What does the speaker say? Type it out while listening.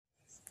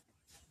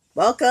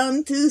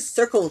Welcome to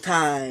Circle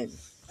Time.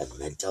 A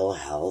mental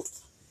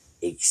health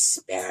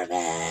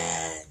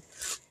experiment.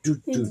 Do,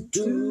 do,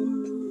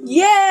 do.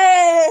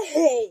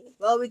 Yay!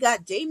 Well, we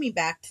got Jamie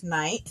back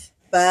tonight,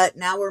 but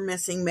now we're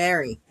missing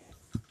Mary.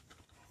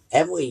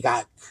 And we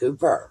got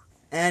Cooper.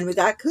 And we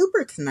got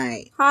Cooper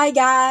tonight. Hi,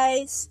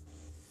 guys.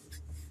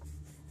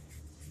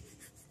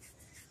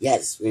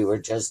 Yes, we were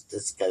just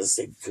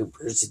discussing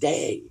Cooper's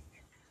day.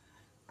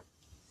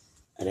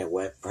 And it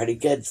went pretty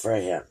good for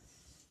him.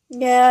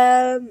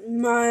 Yeah,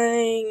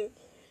 my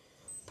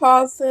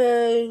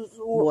prophet.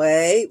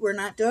 Wait, we're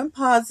not doing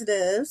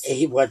positives.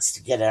 He wants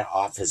to get it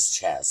off his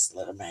chest.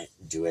 Let him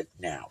do it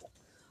now.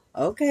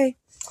 Okay.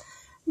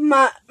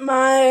 My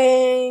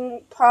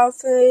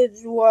prophet.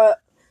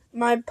 What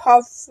my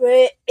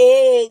prophet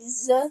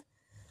is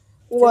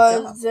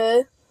was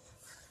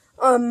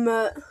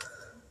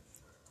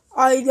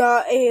I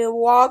got a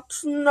rock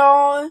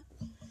star.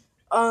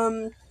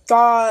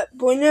 Got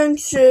winning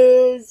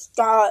shoes.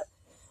 Got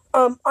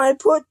I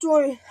put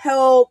to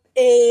help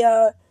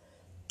a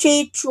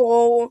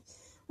teacher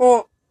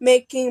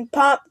making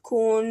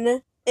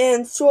popcorn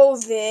and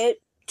serve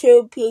it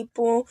to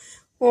people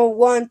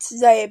once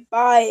they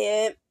buy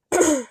it.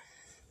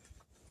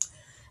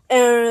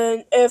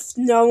 And if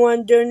no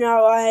one do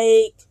not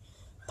like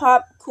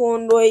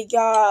popcorn, we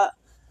got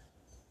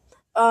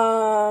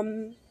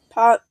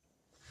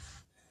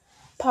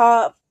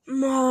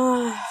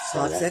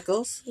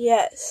Popsicles?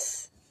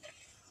 Yes.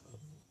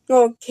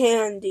 Or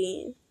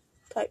candy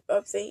type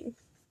of thing.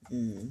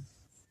 Mm.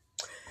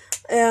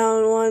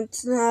 And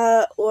once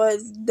that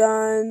was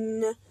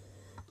done,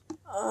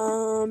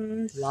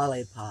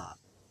 Lollipop.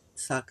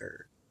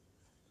 Sucker.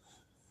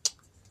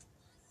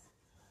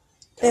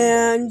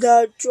 and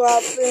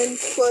drop-in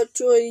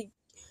quickly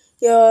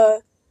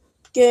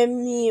give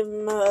me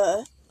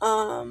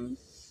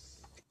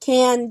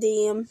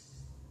candy.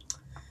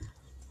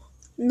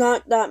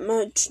 Not that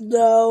much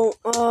though.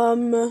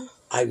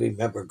 I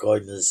remember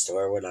going to the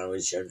store when I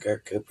was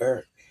younger,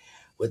 Cooper,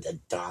 with a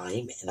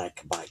dime, and I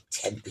could buy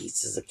 10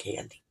 pieces of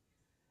candy.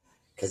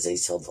 Because they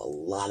sold a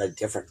lot of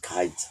different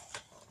kinds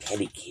of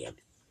penny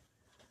candy.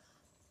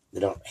 They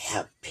don't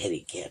have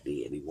penny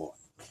candy anymore.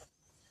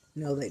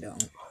 No, they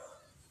don't.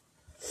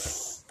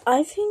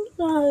 I think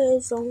that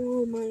is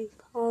all my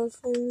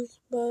cousins,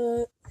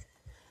 but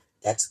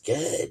That's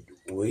good.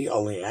 We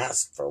only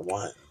ask for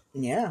one.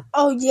 Yeah.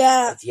 oh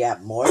yeah. If you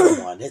have more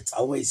than one, it's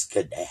always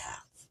good to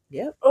have.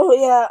 Yep. Oh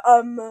yeah.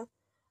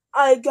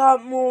 I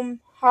got more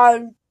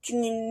hygiene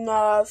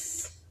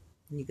enough.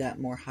 You got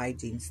more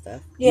hygiene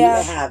stuff. Yeah.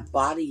 You have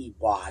body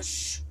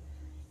wash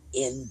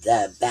in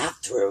the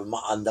bathroom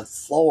on the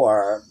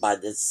floor by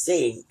the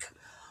sink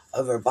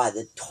over by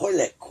the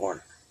toilet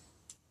corner.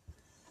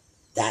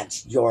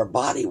 That's your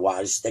body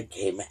wash that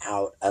came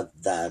out of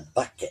the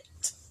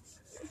bucket.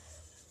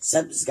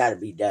 Something's got to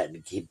be done to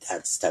keep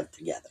that stuff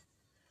together.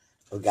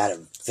 We've got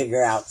to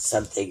figure out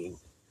something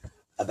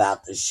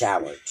about the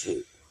shower,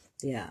 too.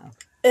 Yeah.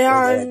 Whether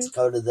And it's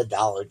go to the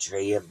Dollar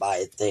Tree and buy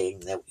a thing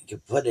that we can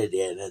put it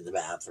in the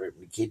bathroom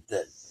to keep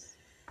the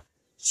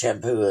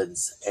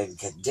shampoos and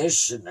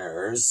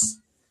conditioners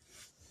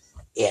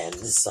in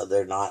so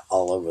they're not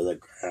all over the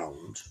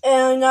ground.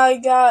 and I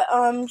got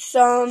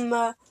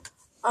some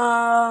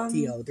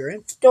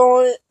Deodorant.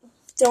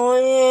 deodorant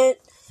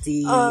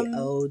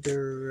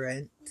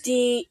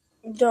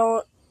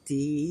Deodorant.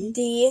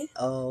 D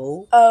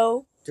O.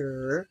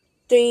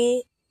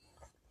 D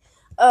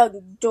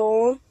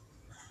door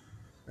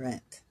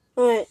Rent.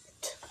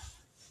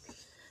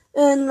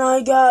 and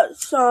I got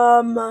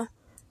some Body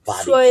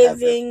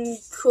shaving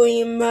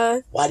cream.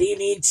 Why do you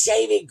need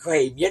shaving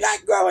cream? You're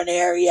not growing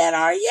hair yet,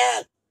 are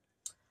you?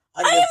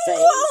 On I your am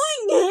face?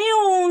 growing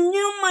hair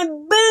near my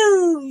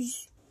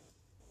boobs.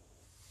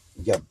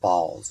 Your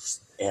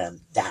balls.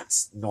 And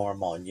that's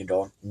normal, and you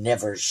don't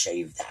never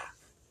shave that.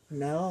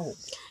 No.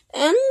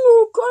 And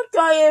look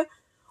like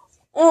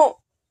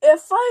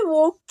if I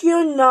look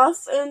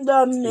enough in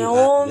the You mirror.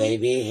 got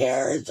baby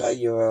hairs on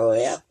your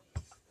hip.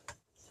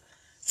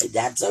 And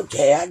that's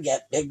okay. I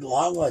get big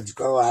long ones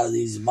grow out of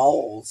these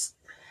moles.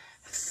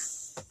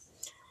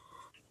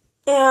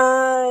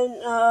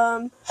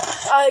 And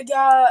I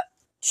got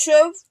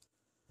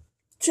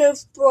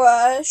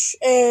toothbrush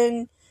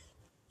and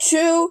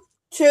 2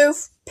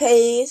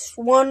 toothpaste.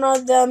 One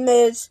of them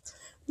is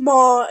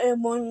small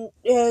and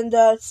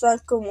the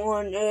second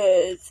one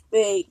is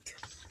big.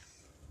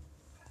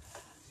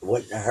 It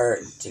wouldn't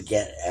hurt to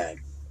get a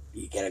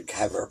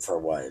cover for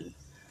one,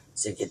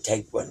 so you can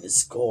take one to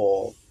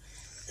school,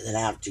 and then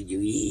after you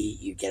eat,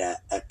 you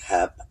get a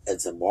cup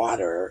and some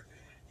water,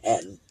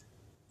 and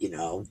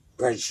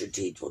brush your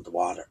teeth with the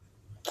water.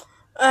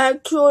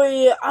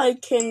 Actually, I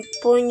can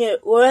bring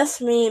it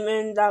with me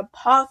in the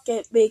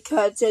pocket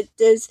because it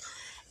is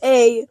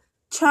a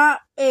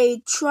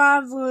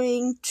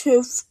traveling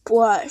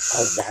toothbrush.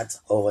 Oh, that's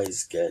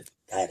always good.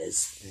 That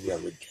is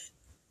really good.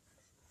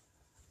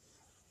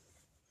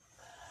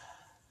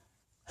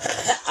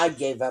 I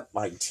gave up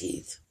my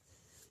teeth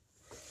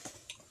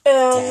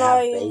And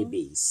have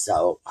babies.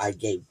 So I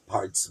gave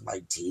parts of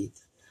my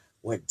teeth,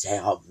 went to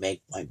help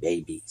make my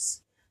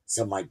babies.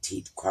 So my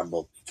teeth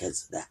crumbled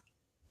because of that.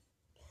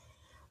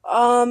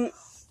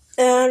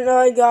 And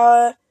I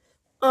got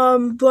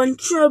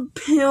bunch of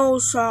pill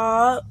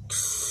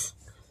socks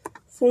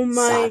for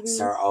my Socks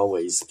are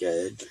always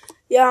good.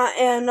 Yeah,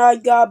 and I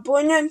got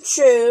bunch of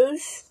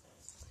shoes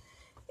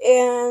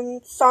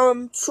and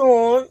some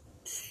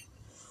shorts.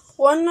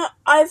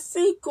 I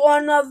think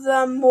one of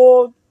them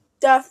will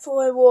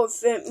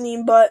fit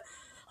me, but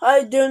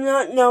I do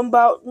not know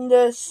about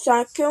the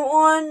second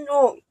one.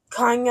 Or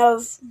kind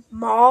of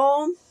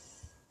small.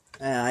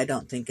 I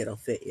don't think it'll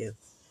fit you.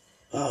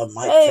 Oh, it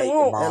might fit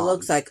your mom. It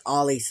looks like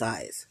Ollie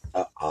size.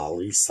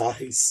 Ollie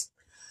size?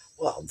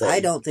 Well, then, I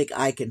don't think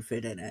I can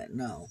fit in it,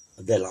 no.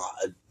 Then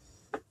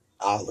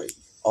Ollie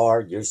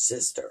or your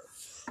sister.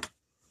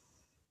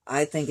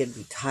 I think it'd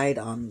be tight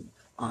on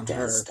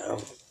her.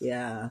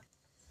 Yeah.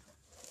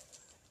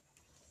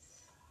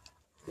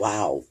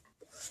 Wow.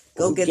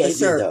 Go get the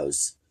shirt.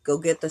 Those? Go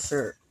get the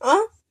shirt.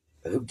 Huh?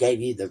 Who gave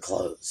you the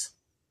clothes?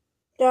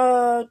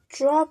 The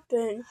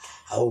dropping.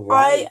 Oh,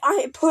 right.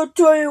 I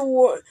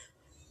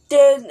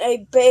did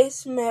a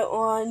basement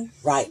on.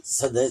 Right,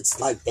 so it's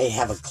like they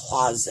have a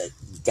closet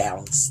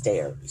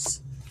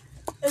downstairs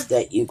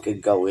that you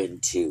could go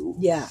into.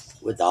 Yeah.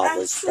 With all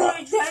this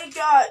stuff. They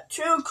got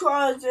 2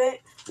 closets.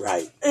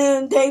 Right.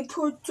 And they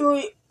put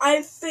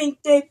I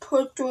think they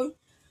put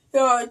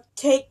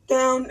take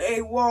down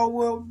a wall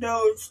with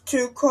those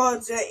 2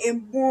 closets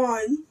in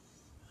one.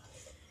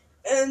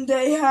 And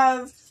they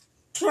have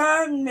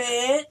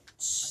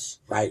cabinets.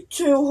 Right.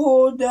 To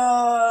hold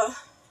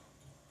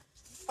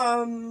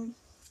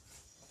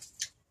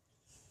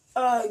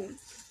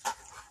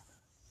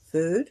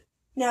food?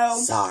 No.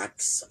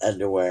 Socks,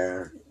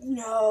 underwear.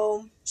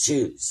 No.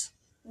 Shoes.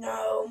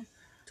 No.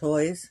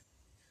 Toys?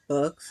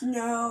 Books?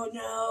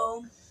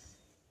 No.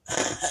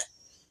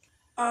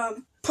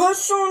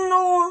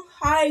 Personal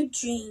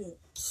hygiene.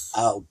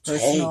 Okay,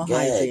 personal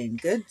hygiene.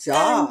 Good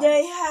job. And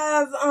they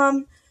have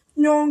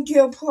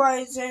no-kill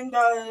prize and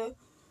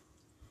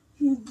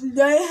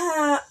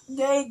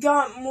they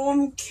got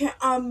more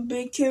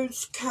big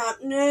kids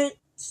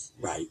cabinets.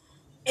 Right.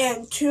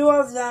 And 2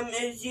 of them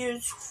is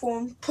used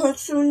for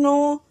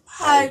personal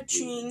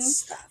hygiene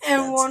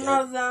and one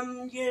of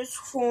them used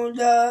for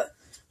the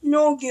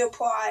no-kill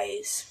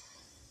prize.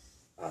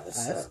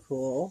 That's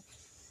cool.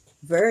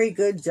 Very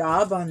good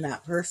job on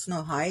that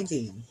personal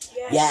hygiene.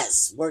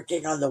 Yes,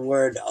 working on the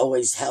word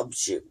always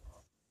helps you.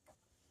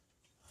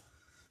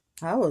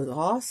 That was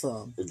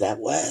awesome. That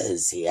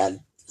was. He had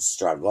to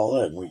struggle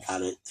and we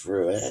got it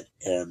through it.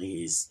 And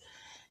he's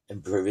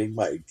improving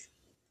by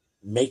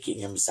making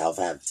himself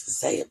have to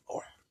say it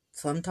more.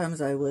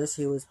 Sometimes I wish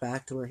he was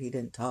back to where he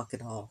didn't talk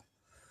at all.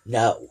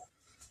 No.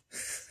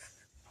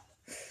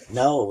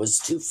 No, it was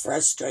too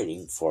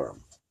frustrating for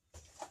him.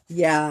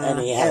 Yeah. And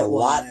he had a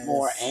lot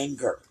more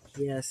anger.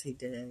 Yes, he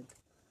did.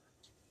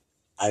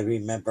 I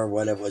remember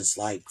what it was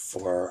like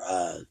for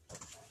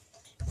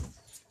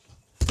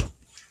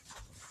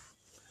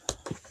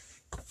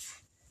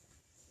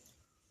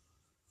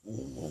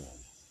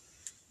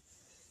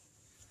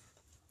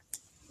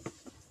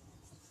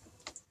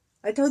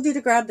I told you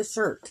to grab the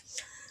shirt.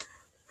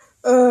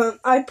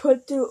 I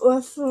put the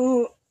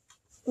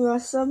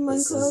rest of my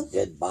This clothes. is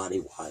good body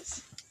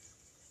wash.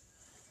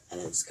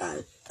 And it's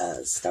got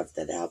stuff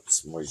that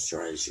helps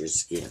moisturize your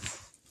skin.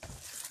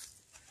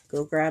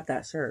 Go grab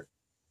that shirt.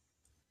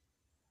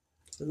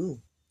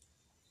 Ooh.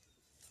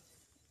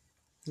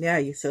 Yeah,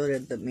 you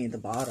showed me the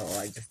bottle.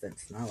 I just didn't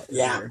smell it.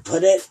 Yeah, earlier.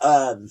 put it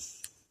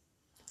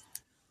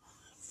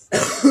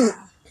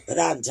put it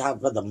on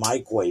top of the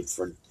microwave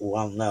for,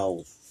 well,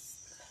 no.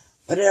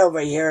 Put it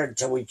over here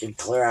until we can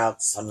clear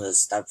out some of the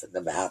stuff in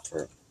the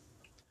bathroom.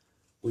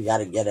 We got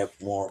to get it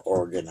more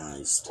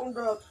organized. Hold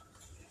up.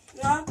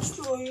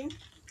 Actually.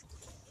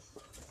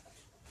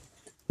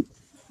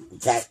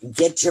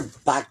 Get your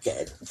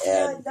bucket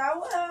and that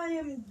way I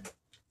am.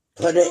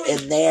 Put it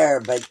in there,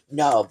 but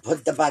no,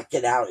 put the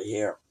bucket out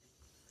here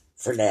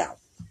for now.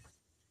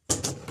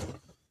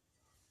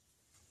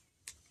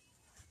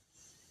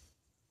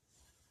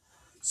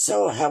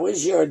 So, how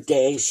was your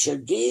day,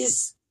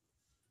 Shuggies?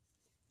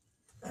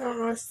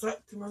 I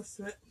slept most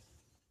of it.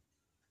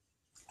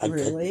 I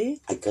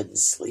couldn't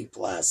sleep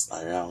last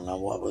night. I don't know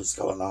what was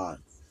going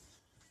on.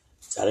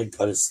 So I didn't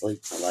go to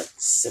sleep till like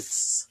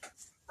 6,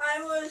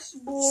 I was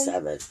born.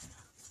 7.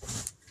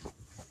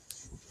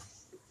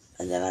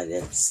 And then I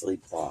didn't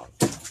sleep long.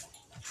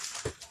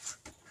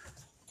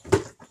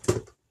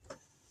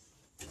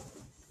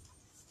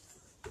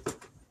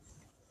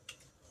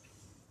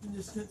 You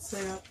just didn't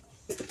stay up.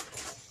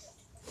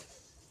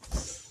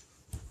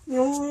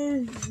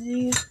 Only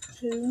these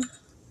 2.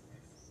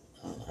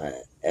 Alright,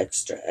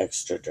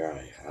 extra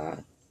dry, huh?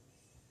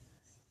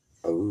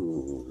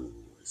 Ooh,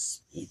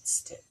 speed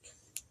stick.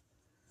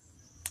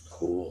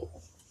 Cool.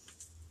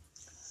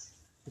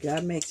 You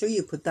gotta make sure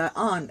you put that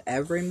on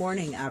every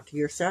morning after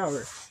your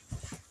shower.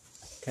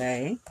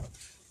 Okay?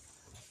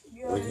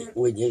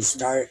 When you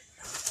start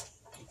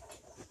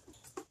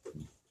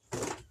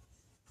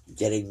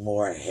getting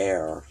more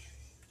hair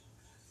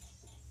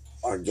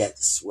or get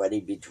sweaty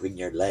between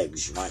your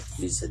legs, you might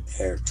use it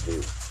there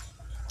too.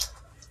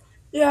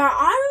 Yeah,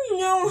 I don't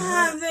know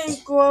having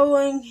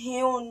growing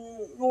hair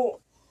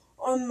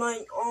on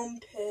my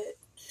armpit.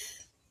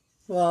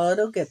 Well,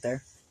 it'll get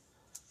there.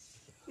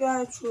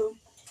 Yeah, true.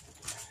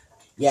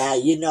 Yeah,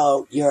 you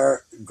know,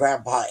 your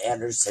Grandpa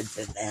Anderson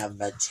didn't have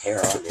much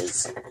hair on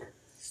his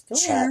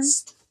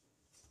chest.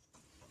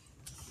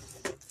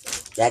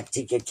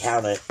 He could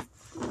count it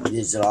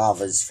using all of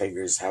his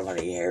fingers how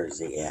many hairs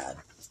he had.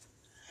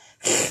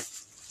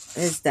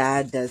 His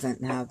dad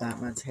doesn't have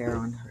that much hair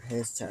on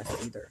his chest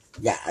either.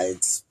 Yeah,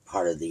 it's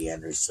part of the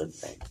Anderson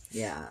thing.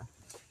 Yeah.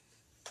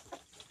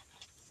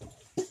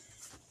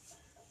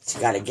 You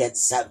got to get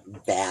something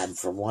bad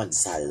from one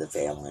side of the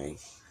family.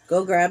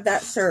 Go grab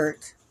that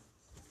shirt.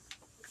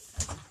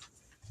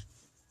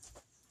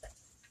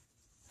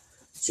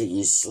 So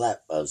you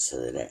slept most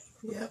of the day.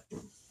 Yep.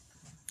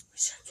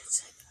 Wish I could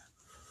say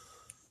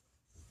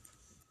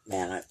that.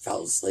 Man, I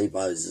fell asleep.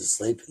 I was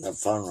asleep and the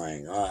phone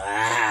rang. Oh,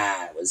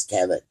 it was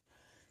Kevin.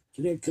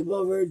 Can I come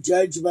over and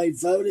charge my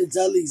phone? It's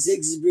only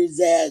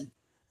 6%.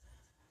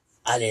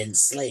 I didn't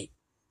sleep.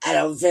 I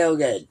don't feel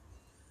good.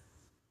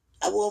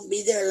 I won't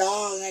be there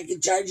long. I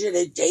can charge it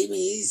at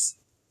Jamie's.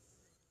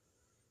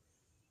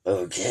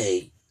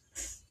 Okay.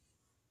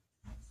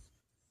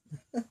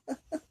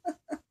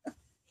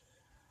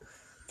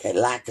 Okay,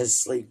 lack of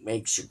sleep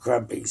makes you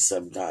grumpy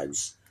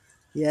sometimes.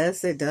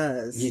 Yes, it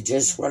does. You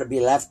just want to be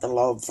left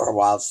alone for a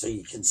while so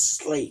you can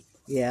sleep.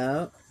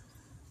 Yeah.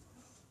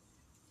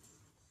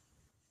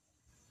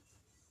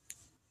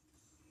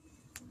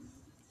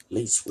 At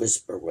least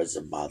Whisper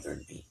wasn't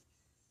bothering me.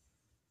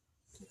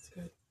 That's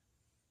good.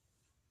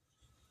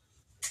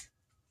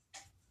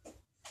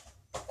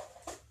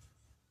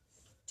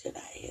 Did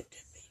I hit the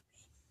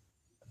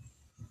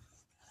baby?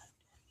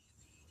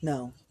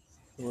 No,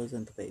 it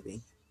wasn't the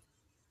baby.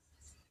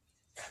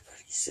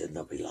 Pretty soon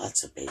there'll be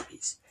lots of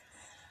babies.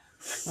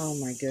 Oh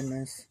my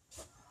goodness.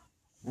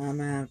 I'm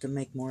gonna have to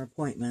make more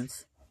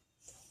appointments.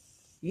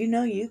 You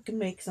know you can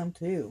make some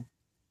too.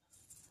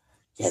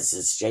 Yes,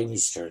 it's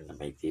Jamie's turn to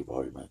make the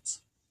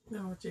appointments.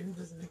 No, Jamie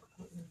doesn't make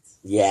appointments.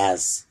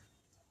 Yes.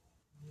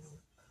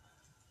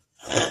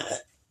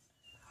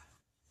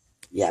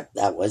 Yep,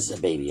 that was the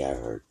baby I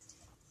heard.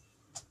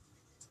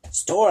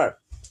 Storm,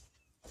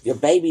 your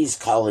baby's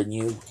calling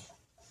you.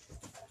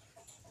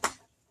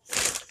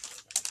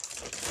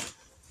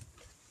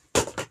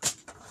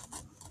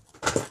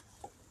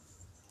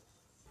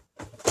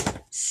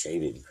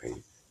 Shaving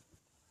cream.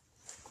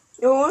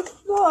 What's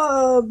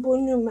the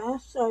blue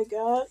mask I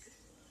got?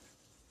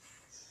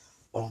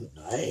 Oh,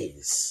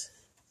 nice.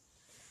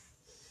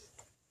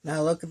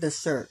 Now look at the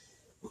shirt.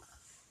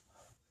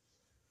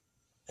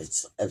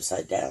 It's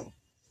upside down.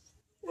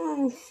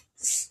 Oh,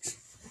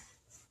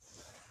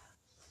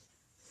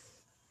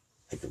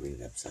 I can read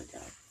it upside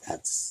down.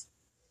 That's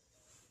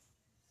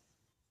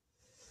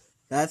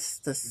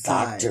the size.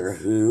 Doctor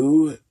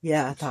Who.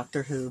 Yeah,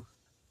 Doctor Who.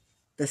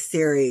 The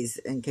series,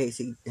 in case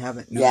you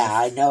haven't noticed. Yeah,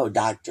 I know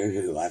Doctor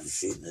Who. I've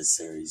seen this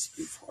series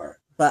before.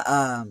 But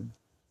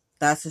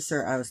that's the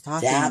shirt I was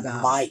talking That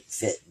about. might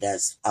fit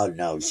this. Oh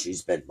no,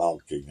 she's been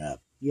bulking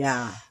up.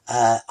 Yeah.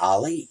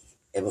 Ollie.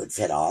 It would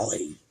fit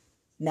Ollie.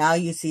 Now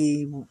you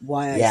see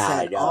why I said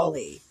I know.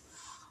 Ollie.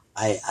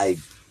 I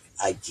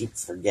keep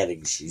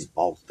forgetting she's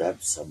bulked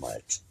up so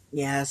much.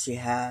 Yeah, she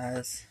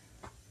has.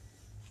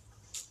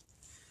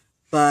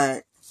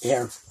 But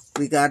Here.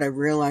 we gotta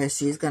realize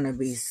she's gonna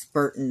be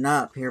spurting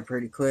up here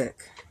pretty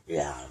quick.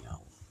 Yeah, I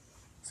know.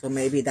 So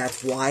maybe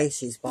that's why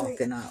she's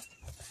bulking up.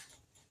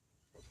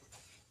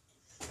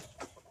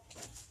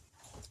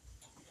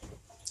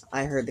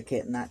 I heard the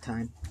kitten that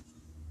time.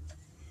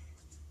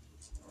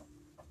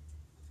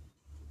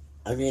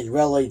 I mean,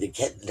 really, the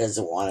kitten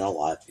doesn't want a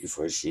lot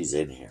before she's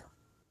in here.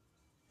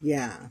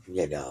 Yeah.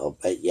 You know,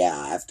 but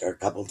yeah, after a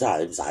couple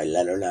times, I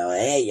let her know,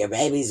 hey, your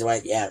baby's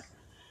wet yet.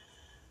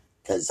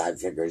 Because I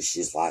figure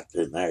she's locked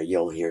in there,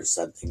 you'll hear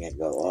something and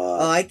go,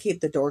 Oh, I keep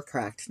the door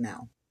cracked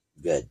now.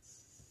 Good.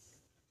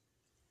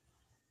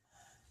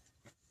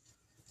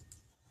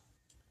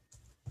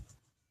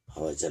 I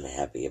wasn't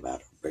happy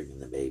about her bringing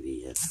the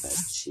baby in, but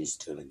she's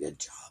doing a good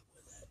job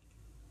with it.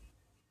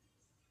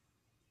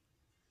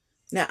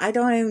 Now, I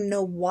don't even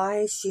know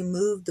why she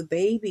moved the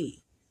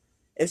baby.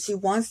 If she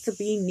wants to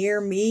be near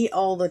me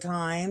all the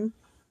time.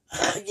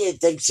 You'd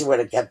think she would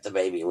have kept the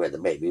baby where the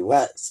baby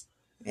was.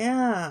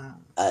 Yeah.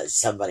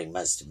 Somebody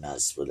must have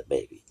messed with the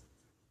baby.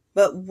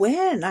 But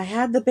when? I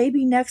had the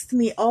baby next to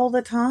me all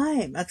the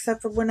time,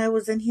 except for when I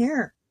was in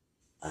here.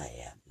 I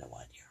have no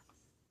idea.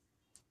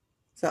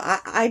 So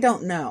I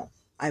don't know.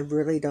 I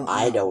really don't know.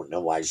 I don't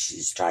know why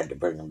she's tried to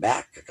bring him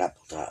back a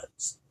couple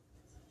times.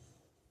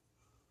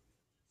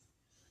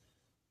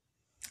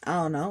 I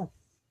don't know.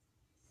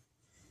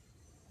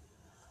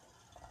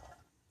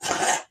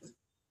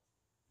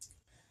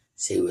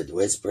 See, with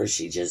Whisper,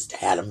 she just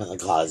had him in the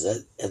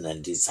closet and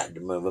then decided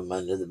to move him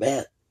under the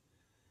bed.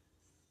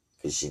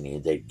 Because she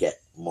needed to get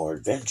more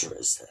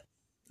adventurous then.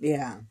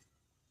 Yeah.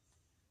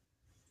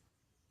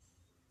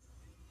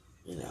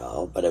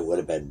 But it would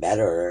have been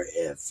better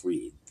if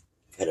I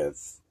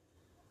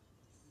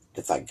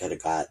could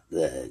have got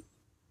the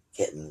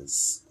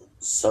kittens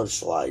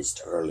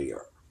socialized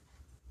earlier.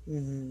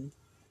 Mm-hmm.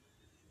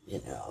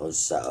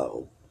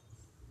 So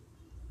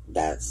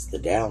that's the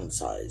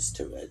downsides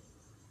to it.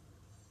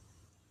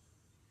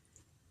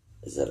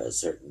 Is at a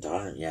certain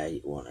time,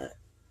 you want to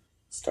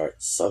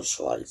start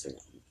socializing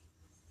them.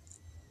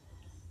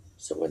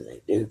 So when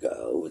they do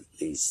go,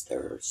 at least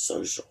they're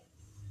social.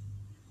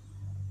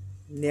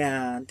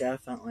 Yeah,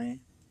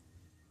 definitely.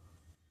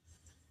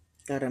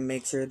 Gotta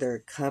make sure they're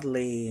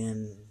cuddly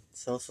and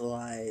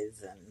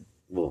socialize and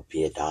Will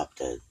be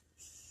adopted.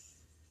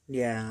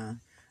 yeah.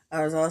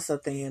 I was also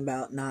thinking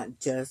about not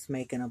just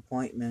making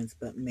appointments,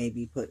 but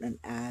maybe putting an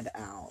ad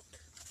out.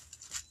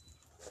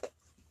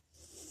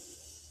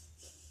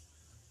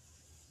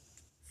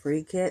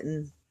 Free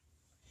kitten.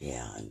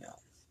 Yeah, I know.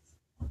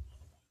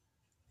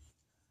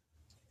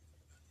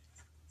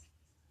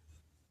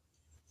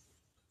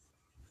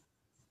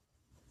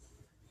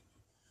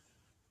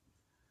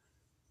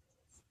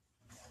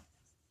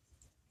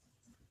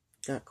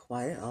 Got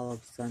quiet all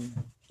of a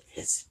sudden.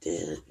 Yes, it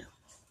did.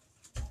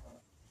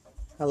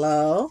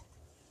 Hello?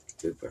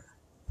 Cooper.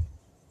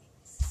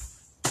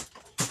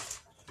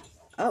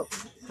 Oh,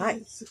 hi.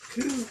 It's a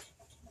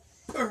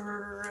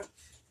Cooper.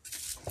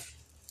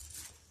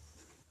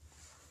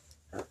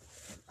 I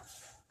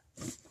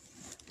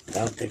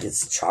don't think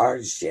it's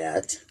charged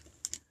yet.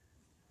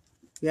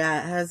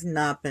 Yeah, it has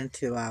not been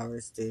 2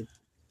 hours, dude.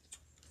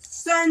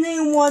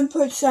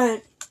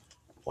 71%.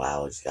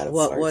 Wow, it's got a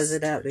What fast was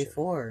it at charger.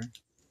 before?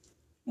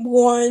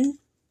 1.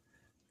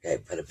 Okay,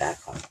 put it back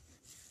on.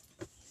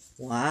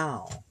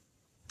 Wow.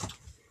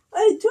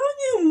 I told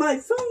you my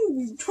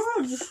phone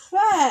charges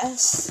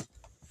fast.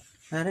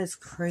 That is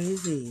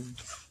crazy.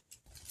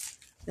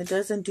 It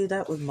doesn't do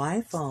that with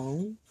my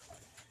phone.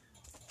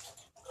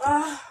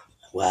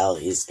 Well,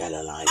 he's got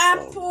an iPhone.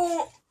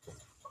 Apple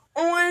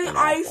on An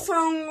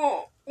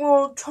iPhone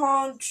will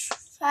charge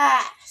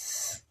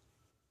fast.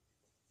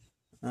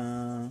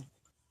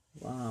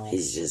 Wow.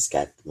 He's just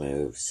got the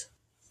moves.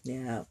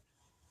 Yeah.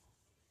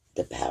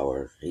 The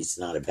power. He's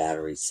not a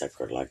battery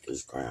sucker like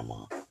his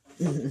grandma.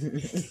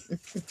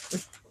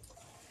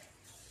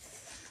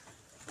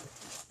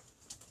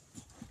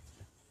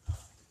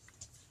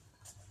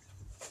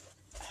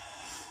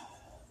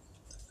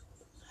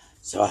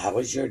 So how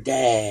was your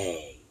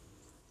day?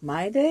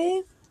 My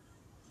day?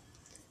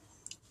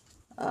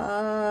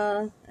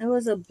 It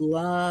was a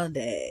blah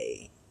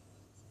day.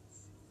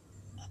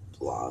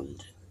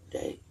 Blonde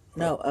day?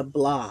 No, a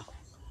blah.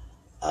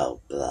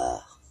 Oh,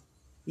 blah.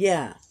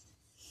 Yeah,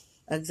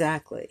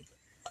 exactly.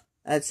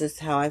 That's just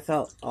how I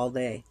felt all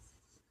day.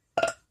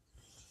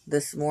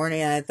 This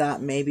morning I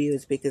thought maybe it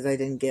was because I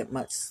didn't get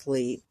much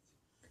sleep.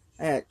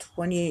 I had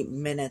 28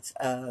 minutes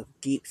of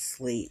deep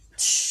sleep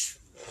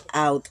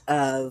out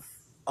of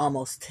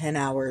almost 10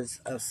 hours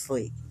of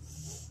sleep.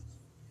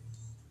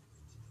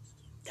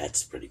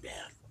 That's pretty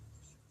bad.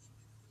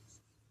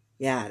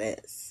 Yeah, it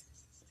is.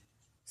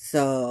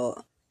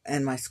 So,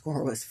 and my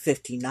score was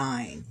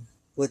 59,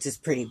 which is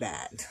pretty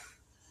bad.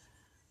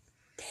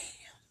 Damn.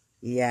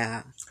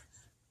 Yeah.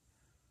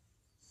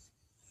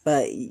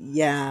 But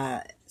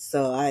yeah,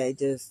 so I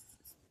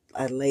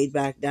laid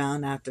back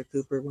down after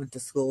Cooper went to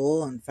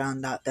school and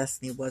found out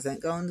Destiny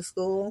wasn't going to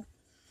school.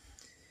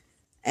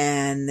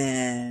 And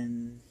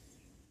then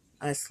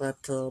I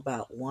slept till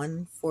about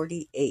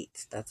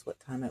 1:48. That's what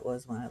time it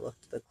was when I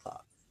looked at the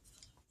clock.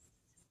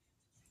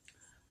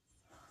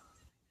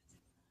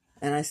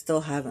 And I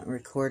still haven't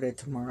recorded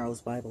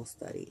tomorrow's Bible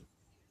study.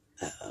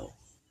 Uh-oh.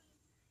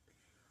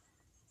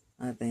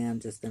 I think I'm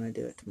just going to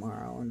do it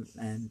tomorrow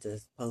and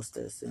just post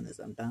it as soon as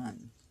I'm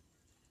done.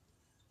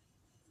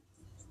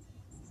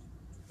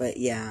 But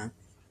yeah,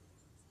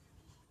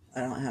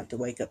 I don't have to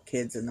wake up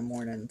kids in the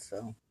morning,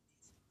 so.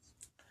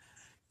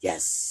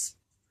 Yes.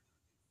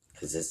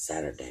 Because it's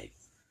Saturday.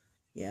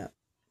 Yeah.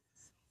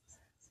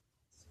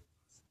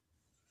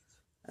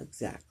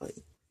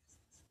 Exactly.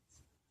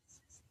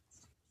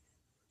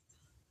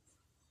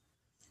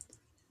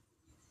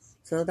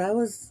 So that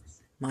was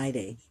my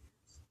day.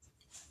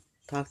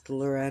 Talked to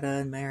Loretta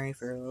and Mary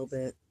for a little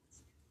bit.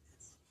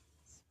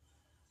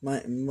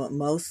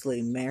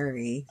 Mostly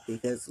Mary,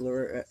 because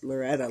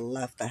Loretta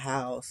left the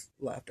house,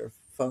 left her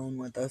phone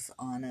with us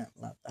on it,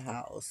 left the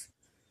house.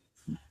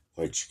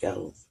 Where'd you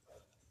go?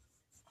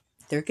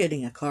 They're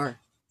getting a car.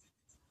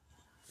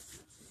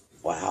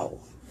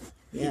 Wow.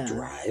 Yeah. He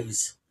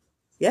drives?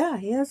 Yeah,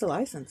 he has a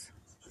license.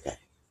 Okay.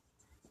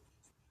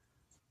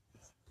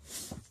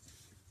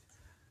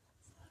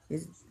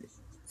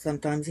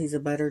 Sometimes he's a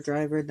better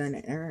driver than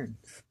Aaron.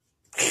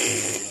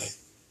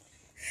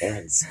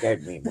 Aaron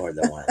scared me more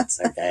than once,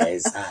 okay?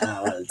 So I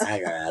don't want to tell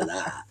her a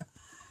lot.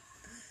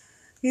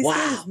 He Wow.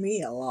 scares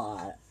me a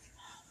lot.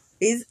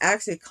 He's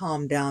actually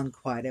calmed down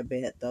quite a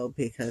bit, though,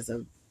 because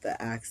of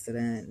the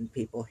accident and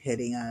people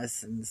hitting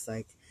us. And it's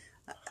like,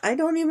 he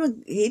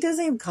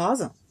doesn't even cause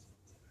them.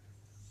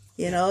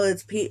 You know,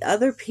 it's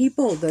other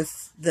people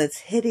that's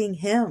hitting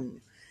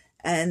him.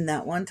 And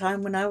that one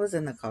time when I was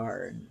in the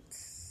car, and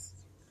it's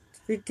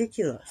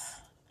ridiculous.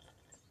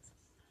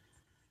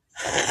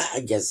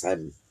 I guess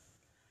I'm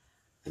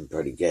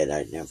pretty good.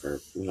 I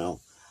never,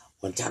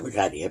 one time I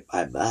got hit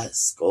by a bus,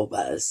 school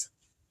bus.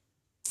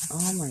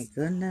 Oh my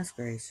goodness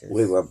gracious.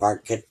 We were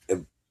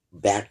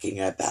backing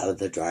up out of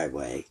the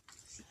driveway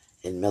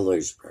in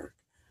Millersburg.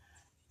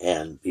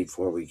 And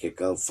before we could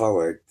go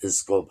forward, the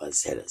school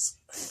bus hit us.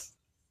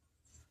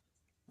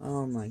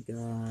 Oh my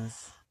gosh.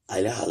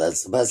 I know,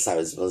 that's the bus I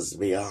was supposed to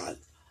be on.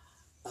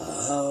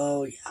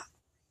 Oh, yeah.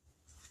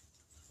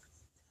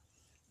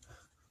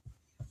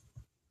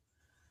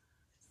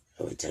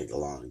 It would take a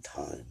long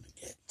time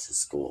to get to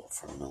school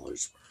from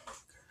Millersburg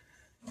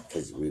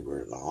because we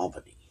were in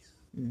Albany.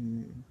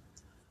 Mm.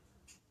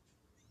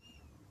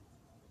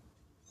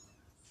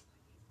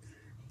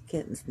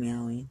 Kittens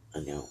meowing. I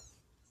know.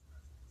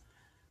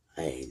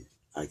 I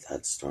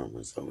thought Storm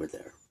was over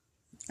there.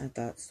 I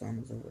thought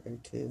Storm was over there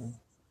too.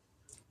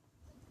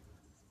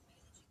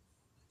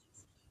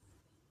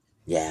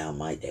 Yeah,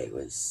 my day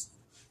was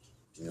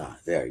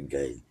not very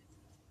good.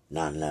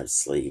 Not enough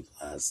sleep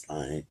last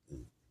night.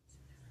 And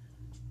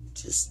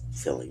just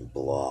feeling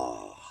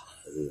blah.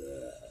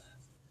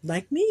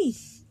 Like me.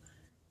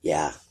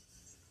 Yeah.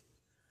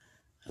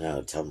 And I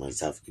would tell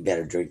myself, you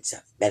better drink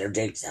some, better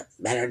drink some,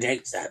 better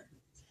drink some.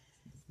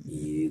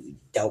 You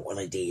don't want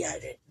to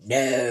dehydrate.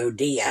 No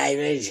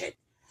dehydration.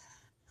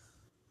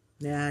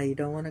 Yeah, you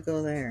don't want to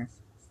go there.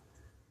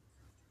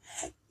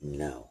 Heck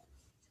no.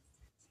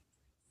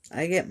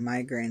 I get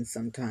migraines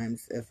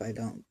sometimes if I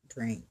don't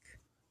drink.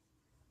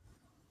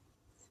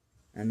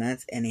 And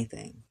that's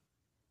anything.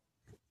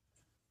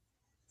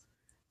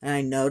 And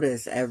I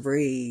notice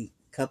every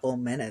couple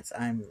minutes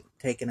I'm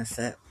taking a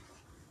sip.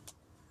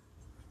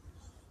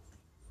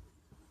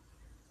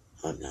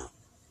 I'm not.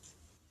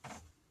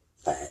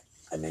 But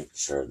I make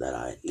sure that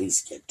I at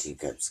least get 2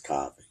 cups of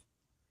coffee.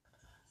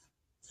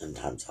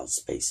 Sometimes I'll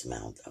space them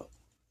out though.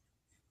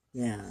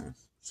 Yeah.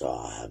 So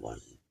I'll have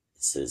one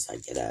as soon as I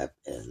get up,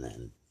 and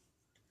then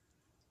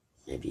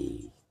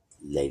maybe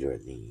later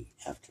in the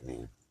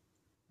afternoon.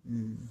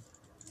 Mm.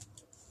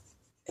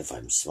 If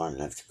I'm smart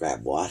enough to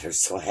grab water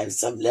so I have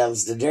something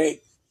else to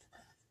drink.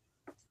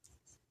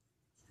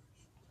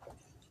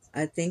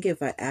 I think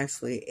if I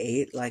actually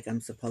ate like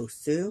I'm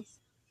supposed to,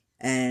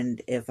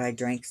 and if I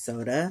drank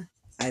soda,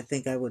 I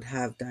think I would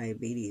have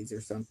diabetes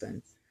or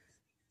something.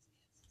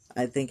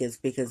 I think it's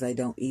because I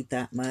don't eat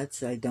that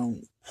much. I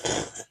don't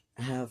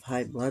have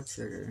high blood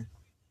sugar.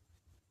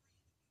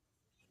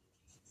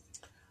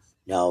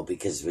 No,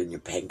 because when your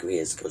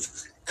pancreas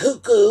goes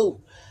cuckoo,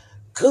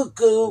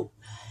 cuckoo,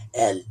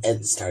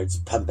 and starts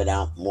pumping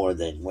out more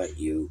than what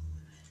you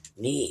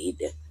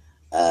need,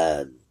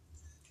 at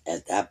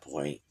that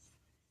point,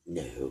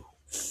 no.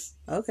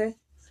 Okay.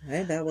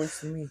 Hey, that works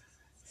for me.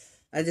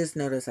 I just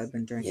noticed I've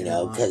been drinking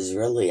a lot. Because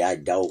really I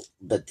don't,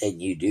 but then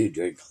you do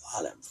drink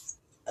a lot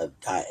of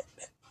diet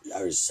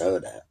or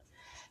soda,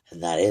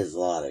 and that is a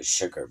lot of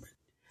sugar, but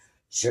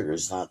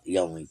sugar's not the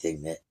only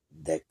thing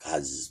that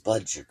causes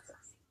blood sugar.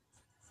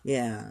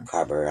 Yeah.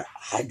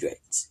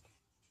 Carbohydrates.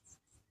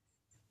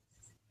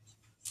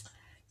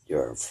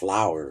 Your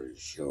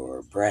flours,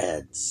 your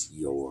breads,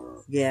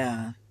 your,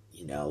 Yeah.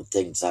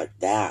 things like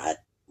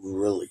that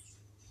really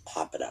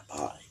pop it up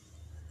high.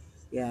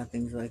 Yeah,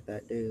 things like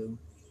that do.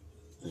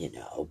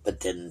 But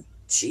then,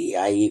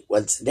 I eat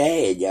once a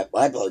day, and yet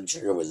my blood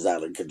sugar was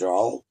out of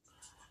control.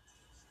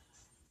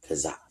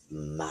 Because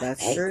my That's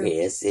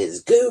pancreas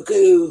is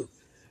cuckoo.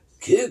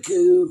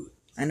 Cuckoo.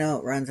 I know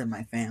it runs in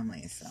my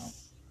family, so.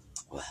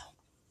 Well,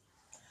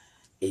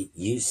 it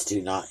used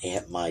to not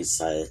hit my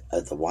side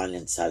of the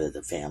one side of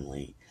the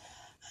family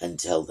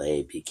until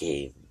they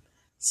became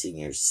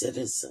senior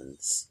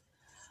citizens.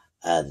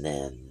 And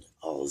then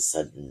all of a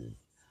sudden,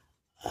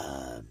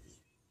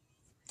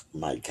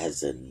 my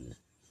cousin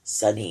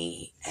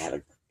Sonny had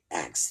an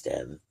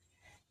accident,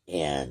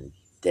 and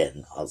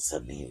then all of a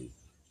sudden he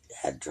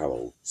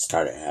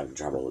started having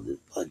trouble with his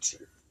blood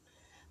sugar,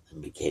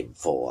 and became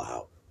full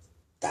out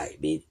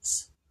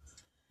diabetes.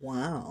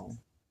 Wow.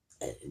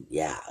 And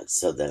yeah,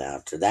 so then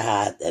after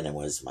that, then it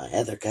was my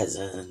other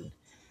cousin,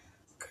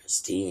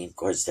 Christine. Of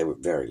course, they were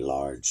very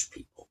large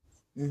people.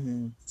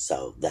 Mm-hmm.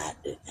 So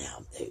that didn't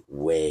help. They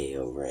way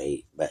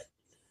overate, but,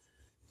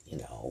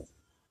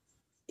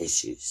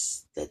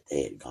 issues that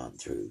they had gone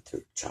through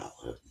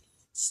childhood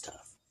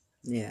stuff.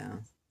 Yeah.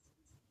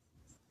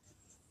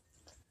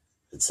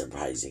 It's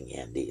surprising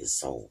Andy is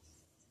so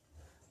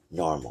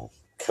normal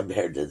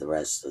compared to the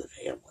rest of the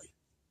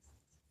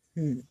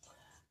family.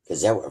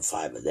 Because there were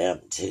 5 of them,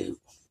 too.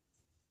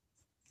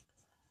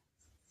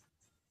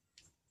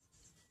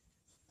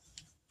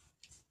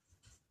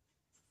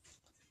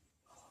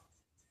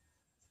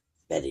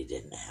 Betty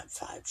didn't have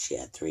 5. She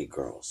had 3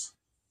 girls.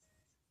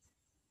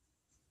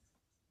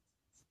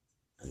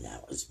 And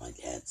that was my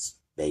dad's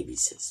baby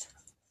sister.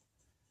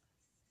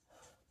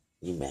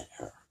 You met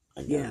her.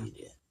 I know you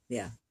did.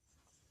 Yeah.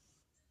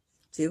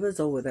 She was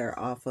over there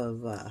off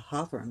of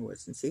Hawthorne,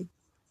 wasn't she?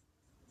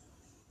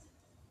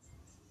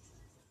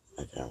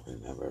 I don't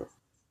remember.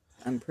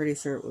 I'm pretty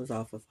sure it was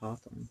off of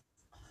Hawthorne.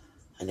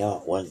 I know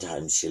at one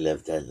time she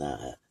lived in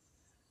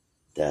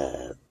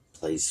the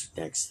place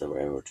next to the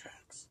railroad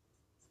tracks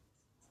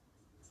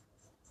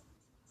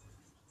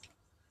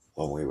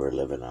when we were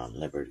living on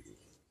Liberty,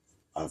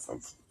 off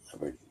of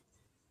Liberty.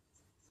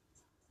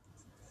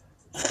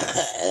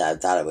 And I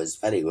thought it was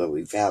funny when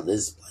we found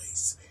this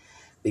place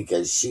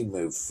because she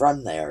moved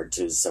from there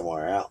to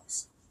somewhere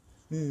else.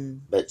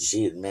 But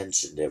she had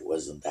mentioned it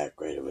wasn't that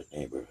great of a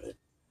neighborhood.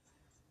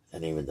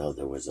 And even though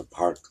there was a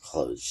park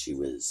closed, she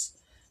was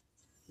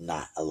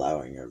not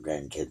allowing her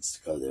grandkids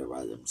to go there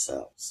by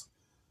themselves.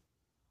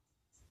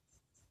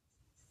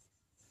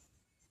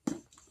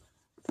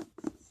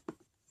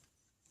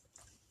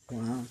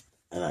 Wow.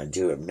 And I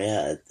do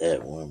admit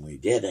that when we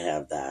did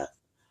have that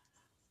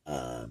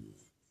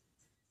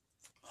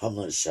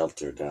homeless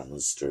shelter down the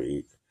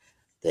street,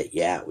 that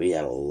yeah, we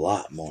had a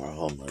lot more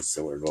homeless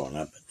that were going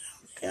up and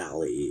down the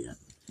alley, and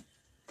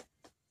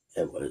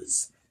it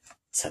was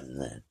something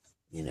that,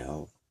 you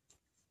know,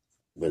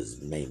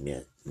 made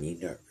me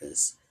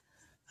nervous.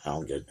 I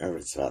don't get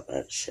nervous about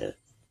that shit.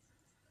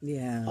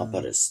 Yeah. I'll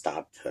put a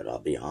stop to it. I'll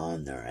be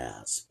on their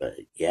ass. But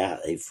yeah,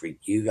 they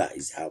freaked you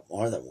guys out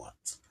more than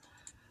once.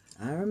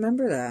 I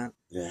remember that.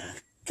 Yeah,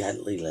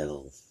 cuddly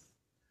little.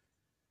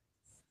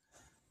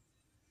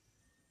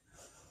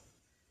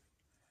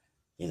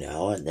 You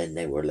know, and then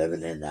they were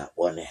living in that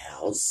one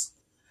house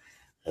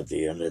at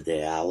the end of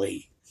the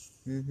alley.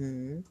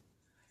 When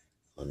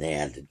they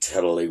had to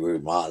totally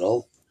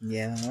remodel.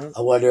 Yeah.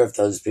 I wonder if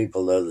those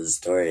people know the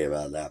story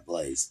about that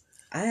place.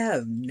 I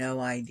have no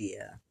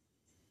idea.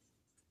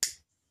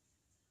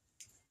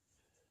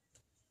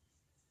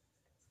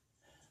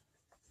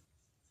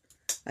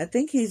 I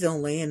think he's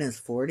only in his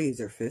 40s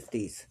or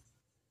 50s.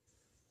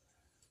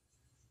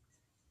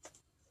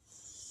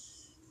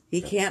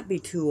 He can't be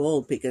too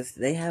old because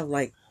they have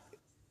like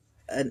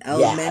an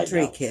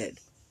elementary kid.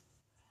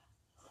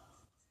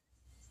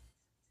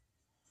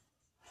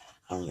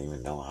 I don't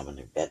even know how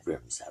many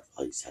bedrooms that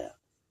place had.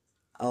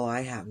 Oh,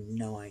 I have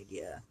no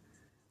idea.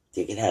 I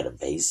think it had a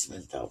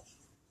basement though.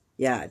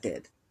 Yeah, it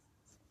did.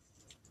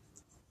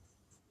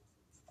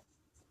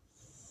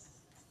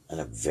 And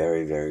a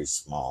very, very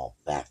small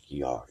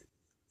backyard.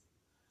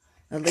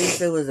 At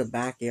least it was a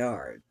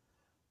backyard.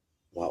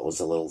 What was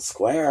a little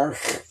square?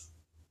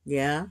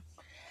 Yeah.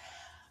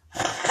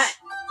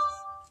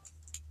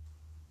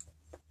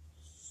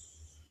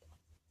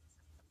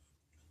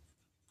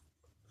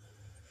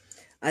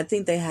 I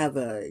think they have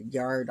a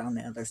yard on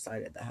the other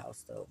side of the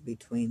house, though,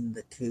 between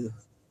the two.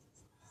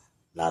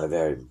 Not a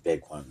very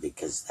big one,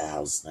 because the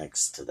house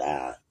next to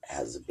that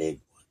has a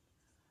big one.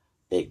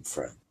 Big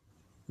front.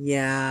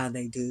 Yeah,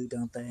 they do,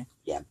 don't they?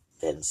 Yeah,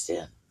 fenced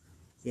in.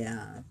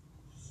 Yeah.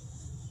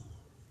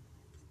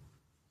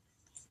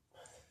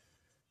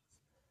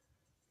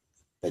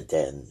 But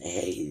then,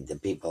 hey, the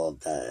people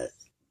that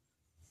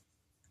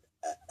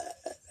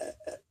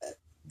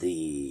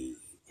the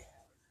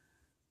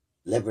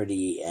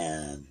Liberty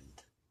and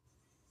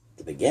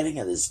the beginning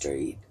of the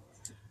street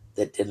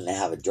that didn't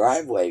have a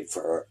driveway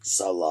for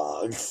so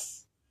long,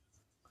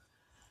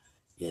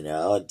 you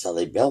know, until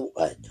they built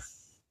one.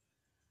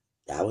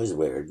 That was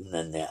weird.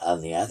 And then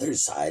on the other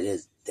side,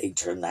 they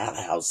turned that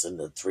house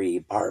into 3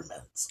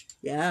 apartments.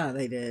 Yeah,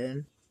 they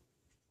did.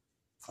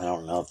 I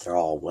don't know if they're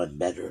all 1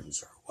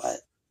 bedrooms or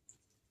what.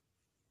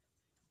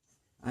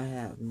 I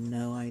have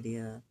no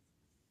idea.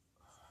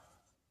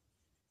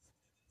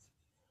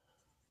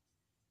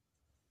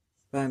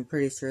 But I'm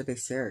pretty sure they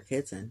share a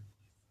kitchen.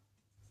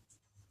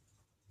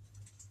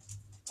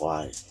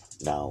 Why?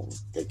 No,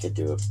 they could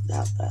do it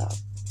without that.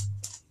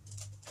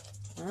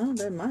 Oh,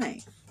 they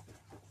might.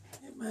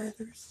 It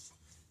matters.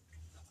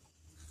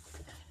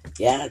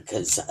 Yeah,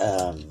 because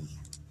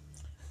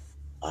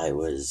I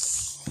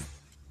was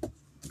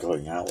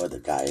going out with a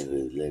guy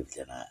who lived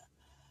in a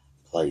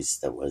place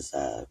that was,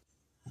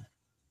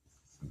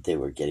 they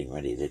were getting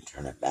ready to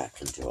turn it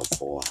back into a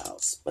full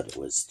house, but it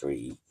was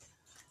 3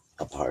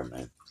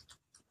 apartment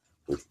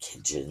with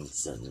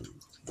kitchens and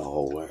the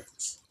whole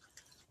works.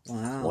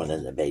 Wow. 1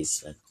 in the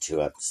basement, 2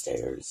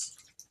 upstairs.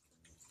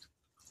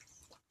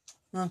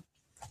 Huh.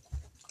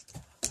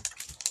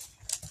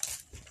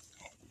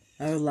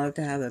 I would love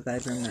to have a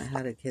bedroom that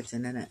had a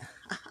kitchen in it.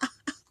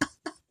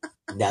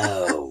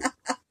 No.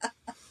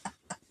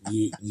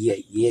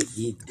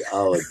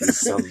 Oh, it'd be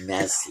so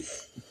messy.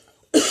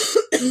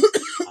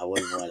 I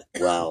wouldn't want,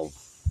 well,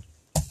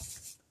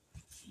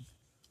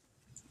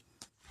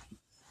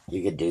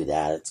 you could do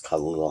that. It's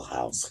called a little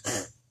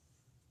house.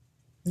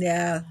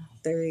 Yeah,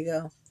 there you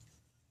go.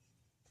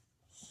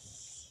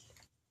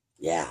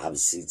 Yeah, I've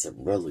seen some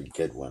really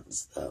good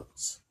ones,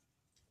 those.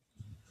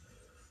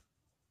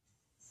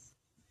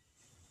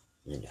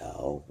 You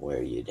know,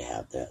 where you'd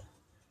have the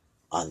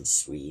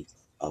ensuite.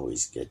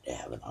 Always good to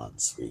have an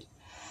ensuite.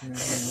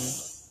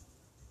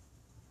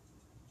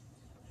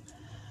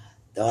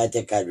 Though I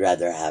think I'd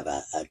rather have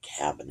a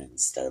cabin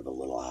instead of a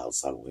little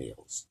house on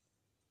wheels.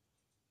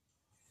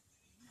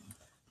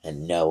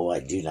 And no, I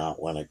do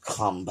not want a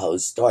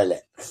compost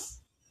toilet.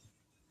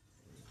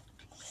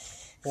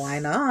 Why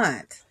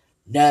not?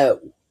 No.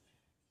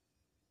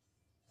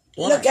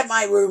 Why? Look at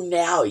my room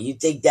now. You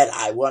think that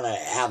I want to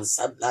have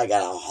something I got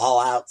to haul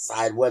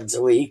outside once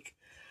a week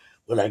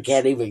when I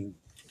can't even...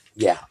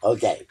 Yeah,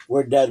 okay.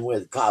 We're done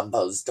with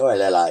compost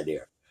toilet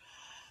idea.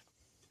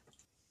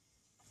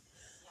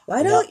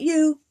 Why don't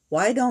you?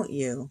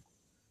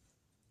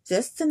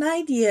 Just an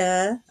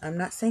idea. I'm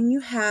not saying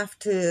you have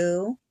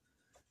to.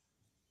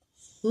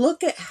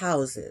 Look at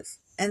houses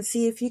and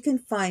see if you can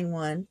find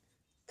one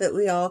that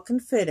we all can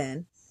fit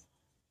in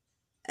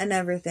and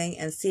everything,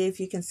 and see if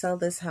you can sell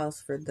this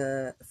house for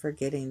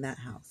getting that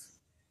house.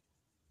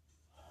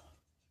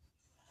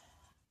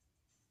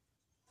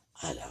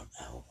 I don't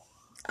know.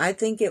 I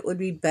think it would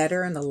be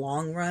better in the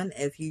long run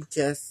if you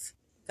just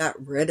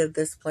got rid of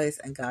this place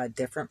and got a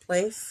different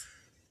place,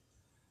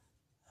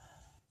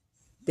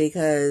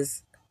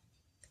 because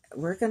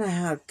we're going to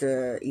have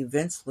to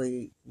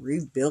eventually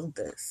rebuild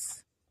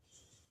this.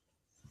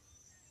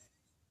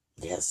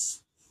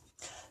 Yes.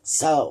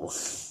 So,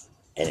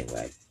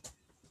 anyway.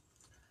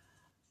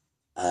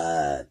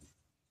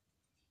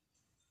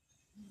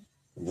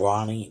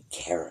 Ronnie and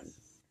Karen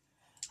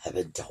have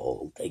been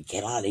told they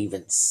cannot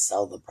even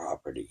sell the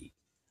property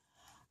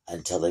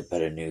until they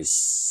put a new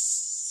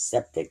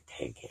septic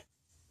tank in.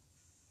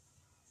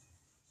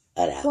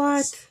 That happens.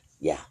 What?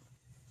 Yeah.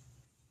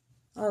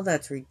 Oh,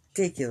 that's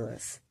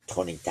ridiculous.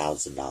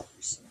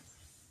 $20,000.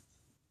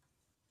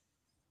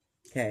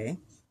 Okay.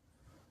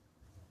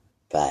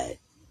 But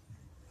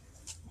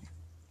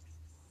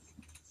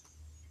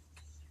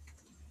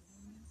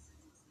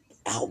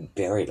Al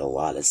buried a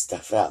lot of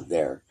stuff out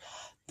there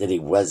that he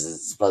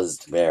wasn't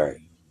supposed to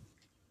bury.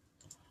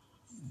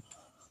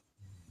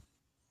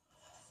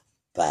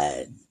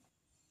 But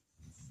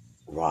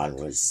Ron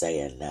was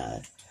saying,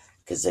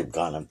 because they've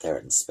gone up there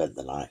and spent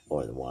the night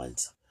more than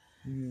once.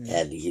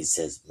 And he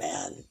says,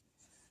 man,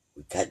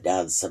 we cut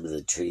down some of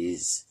the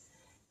trees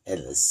and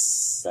the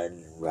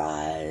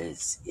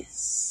sunrise is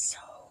so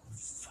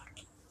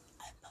fucking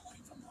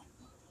unbelievable.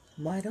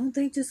 Why don't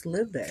they just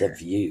live there? The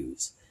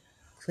views.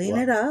 Clean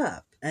it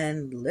up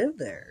and live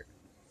there.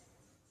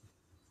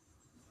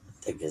 I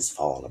think it's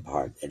falling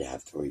apart. They'd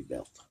have to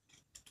rebuild.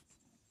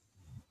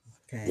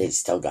 Okay. They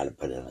still got to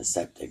put in a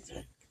septic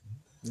tank.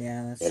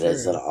 Yeah, that's true. It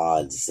isn't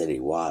on city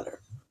water.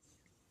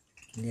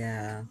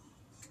 Yeah.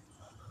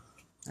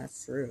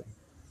 That's true.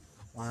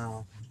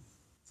 Wow.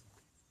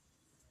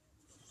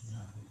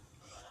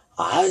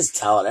 I was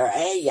telling her,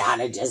 hey, you ought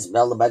to just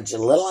build a bunch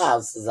of little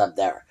houses up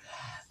there.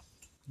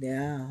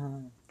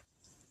 Yeah.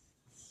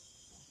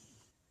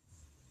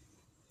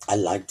 I'd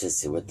like to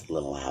see what the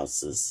little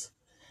houses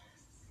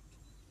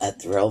at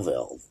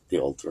Thrillville, the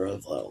old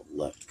Thrillville,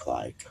 looked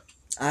like.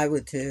 I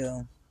would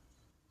too.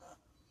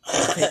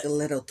 Take a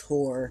little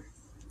tour.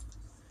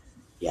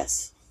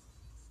 Yes.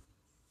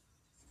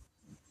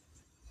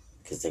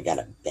 Because they got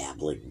a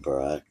babbling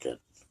brook. And...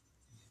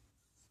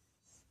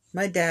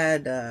 My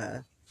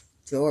dad,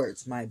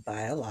 George, my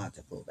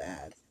biological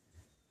dad,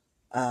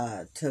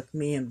 took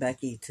me and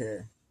Becky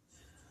to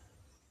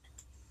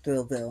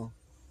Thrillville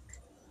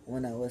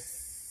when I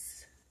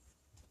was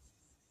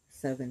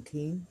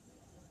 17.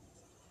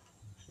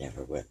 I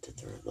never went to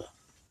Thrillville.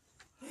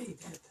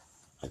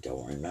 I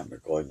don't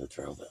remember going to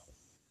Thrillville.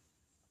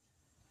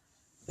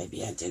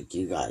 Maybe I took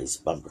you guys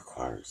bumper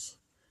cars.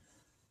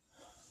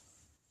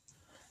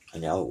 I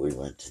know we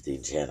went to the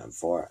Enchanted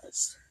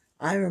Forest.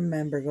 I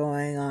remember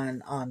going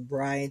on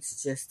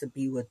rides just to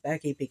be with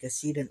Becky because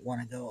she didn't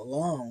want to go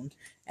alone,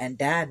 and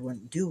Dad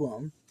wouldn't do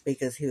them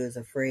because he was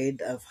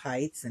afraid of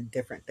heights and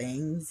different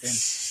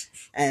things,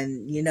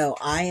 and you know,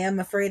 I am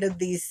afraid of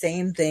these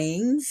same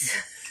things.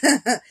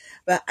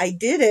 But I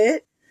did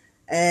it,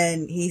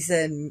 and he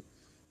said,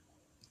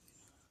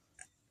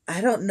 I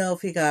don't know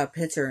if he got a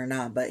picture or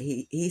not, but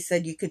he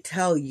said you could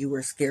tell you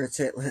were scared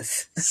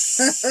shitless.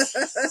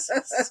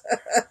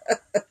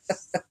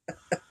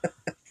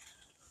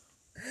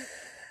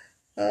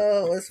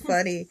 Oh, it was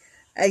funny.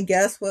 And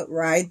guess what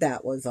ride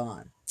that was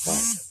on?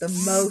 The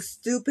most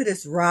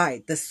stupidest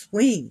ride, the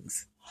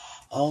swings.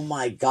 Oh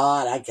my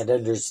God, I can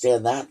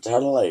understand that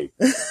totally.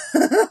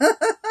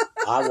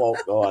 I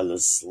won't go on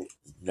the...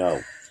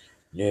 No.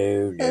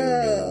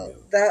 No.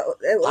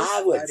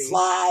 I would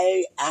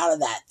fly out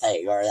of that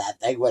thing, or that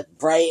thing would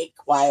break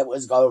while it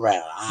was going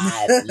around.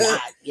 I'm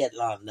not getting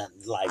on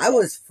nothing like that. I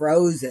was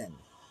frozen.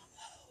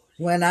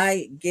 When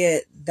I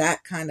get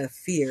that kind of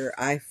fear,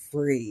 I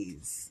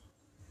freeze.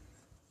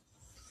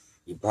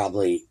 You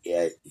probably,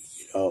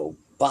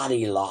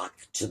 body lock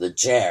to the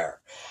chair.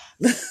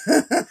 The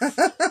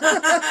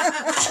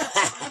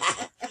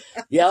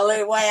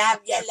only way I'm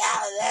getting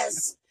out of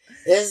this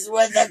is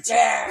with the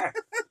chair.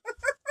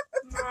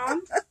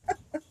 Mom?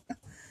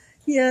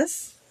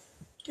 Yes?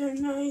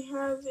 Can I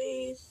have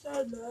a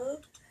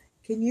soda?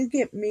 Can you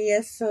get me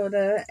a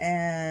soda?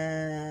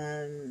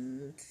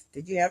 And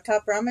did you have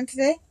top ramen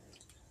today?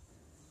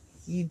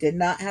 You did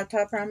not have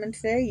top ramen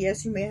today?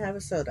 Yes, you may have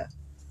a soda.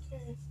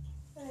 Okay.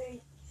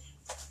 Thanks.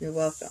 You're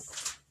welcome.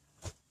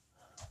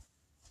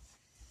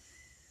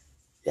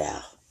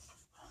 Yeah.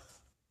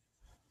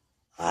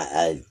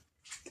 I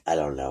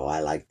don't know.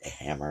 I like the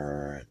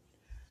hammer and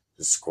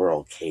the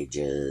squirrel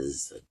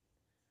cages.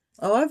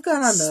 Oh, I've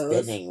gone on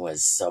those. Spinning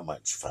was so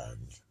much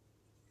fun.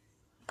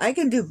 I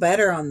can do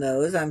better on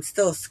those. I'm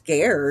still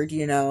scared,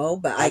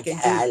 but I can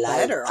do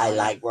better I on them.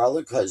 like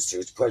roller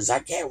coasters. Of course, I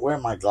can't wear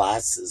my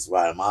glasses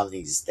while I'm on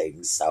these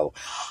things, so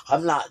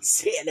I'm not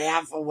seeing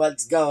half of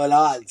what's going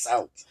on.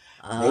 So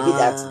maybe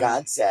that's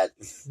God said.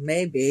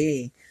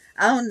 Maybe.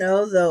 I don't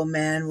know though,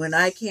 man. When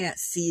I can't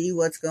see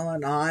what's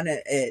going on,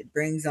 it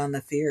brings on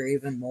the fear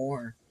even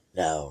more.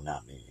 No,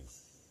 not me.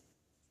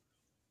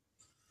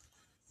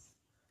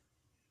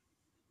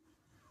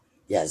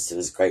 Yes, it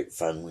was great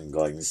fun when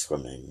going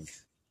swimming.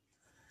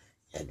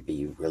 You had to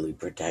be really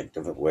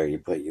protective of where you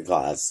put your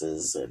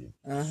glasses and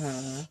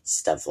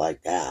stuff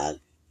like that.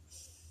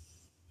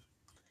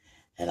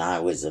 And I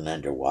was an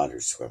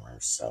underwater swimmer,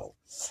 so.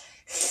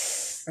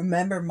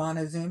 Remember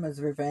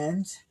Montezuma's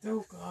Revenge?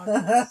 Oh, God.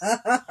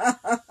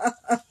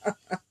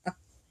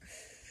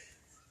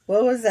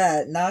 What was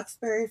that?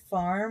 Knoxbury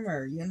Farm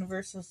or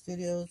Universal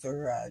Studios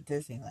or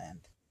Disneyland?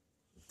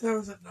 That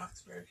was at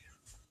Knoxbury.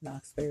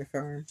 Knoxbury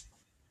Farm.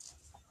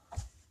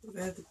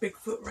 They had the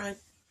Bigfoot ride.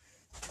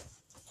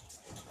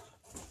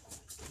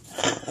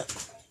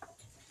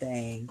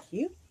 Thank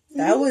you.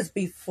 That was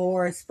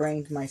before I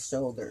sprained my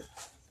shoulder.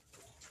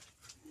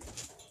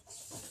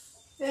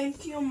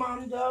 Thank you,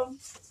 Mom Dove.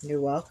 You're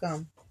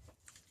welcome.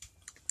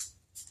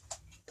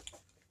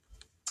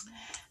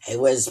 Hey,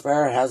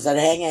 Whisper, how's it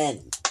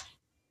hanging?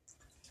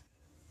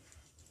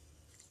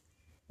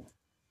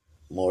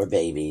 More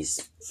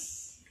babies.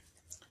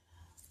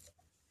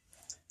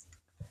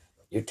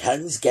 Your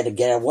tongue's gonna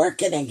get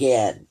working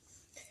again.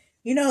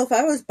 If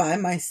I was by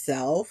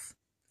myself,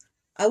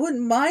 I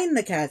wouldn't mind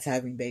the cats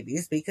having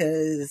babies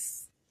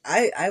because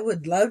I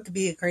would love to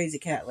be a crazy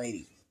cat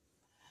lady.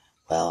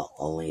 Well,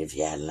 only if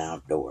you had an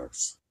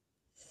outdoors.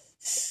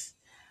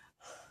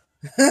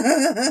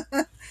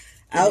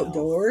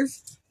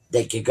 Outdoors?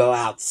 They could go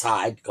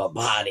outside, go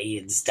potty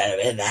instead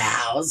of in the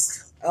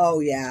house. Oh,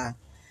 yeah.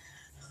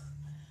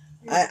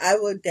 I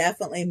would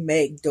definitely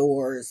make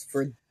doors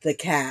for the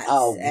cats.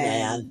 Oh, and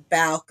man.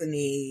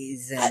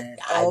 Balconies. And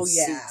I've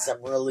seen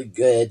some really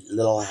good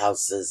little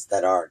houses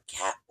that are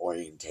cat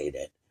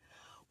orientated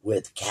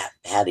with cat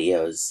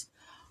patios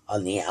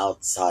on the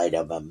outside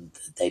of them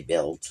that they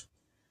built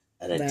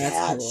and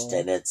attached. Cool.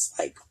 And it's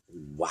like,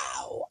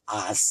 wow,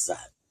 awesome.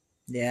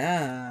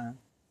 Yeah.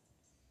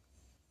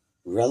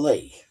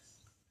 Really?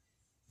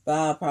 But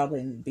I'll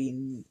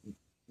probably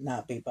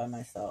not be by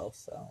myself,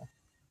 so.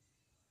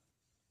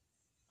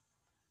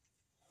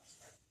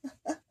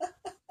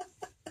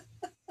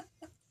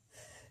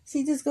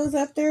 She just goes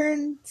up there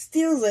and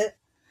steals it.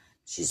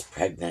 She's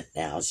pregnant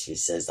now. She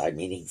says, I'm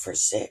eating for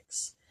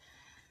 6.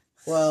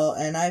 Well,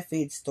 and I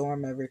feed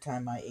Storm every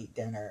time I eat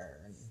dinner.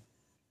 And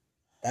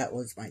that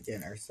was my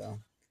dinner, so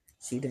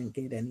she didn't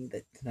get any of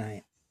it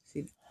tonight.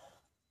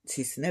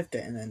 She sniffed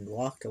it and then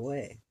walked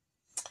away.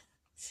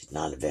 She's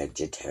not a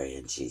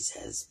vegetarian, she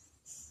says.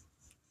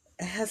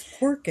 It has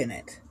pork in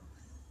it.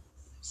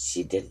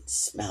 She didn't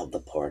smell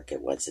the pork.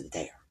 It wasn't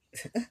there.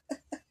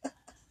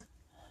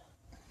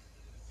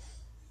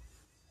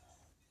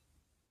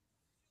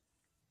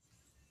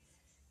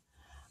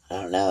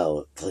 I don't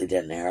know. Cleta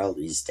and Harold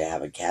used to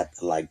have a cat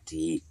that liked to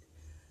eat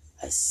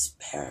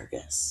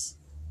asparagus.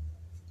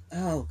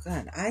 Oh,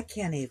 God. I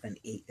can't even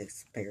eat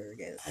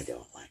asparagus. I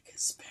don't like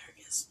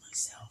asparagus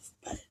myself,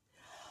 but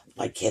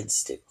my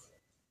kids do.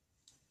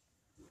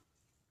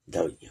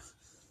 Don't you?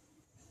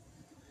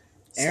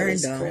 Aaron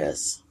so don't.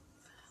 Chris.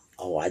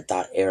 Oh, I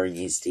thought Aaron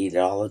used to eat it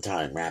all the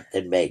time, wrapped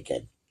in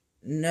bacon.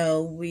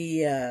 No,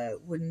 we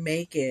would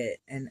make it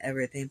and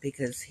everything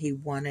because he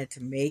wanted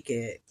to make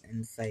it.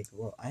 And it's like,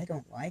 well, I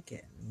don't like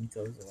it. And he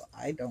goes, well,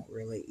 I don't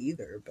really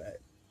either,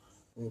 but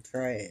we'll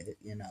try it,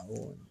 And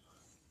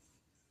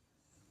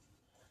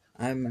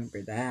I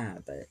remember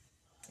that, but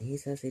he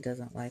says he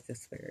doesn't like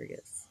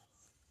asparagus.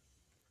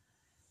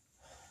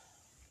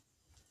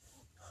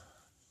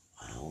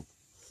 Wow.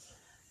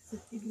 It's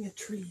like eating a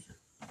tree.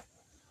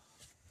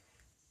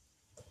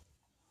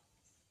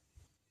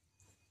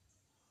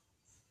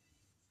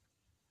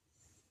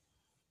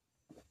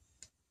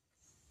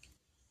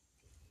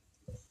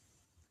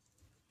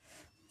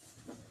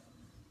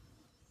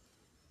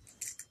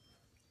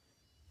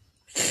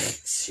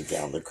 She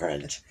found the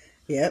crunch.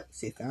 Yep,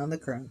 she found the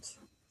crunch.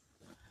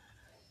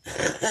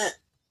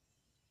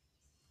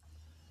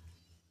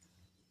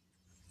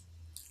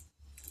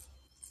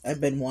 I've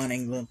been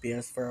wanting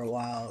lumpias for a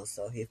while,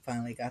 so he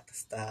finally got the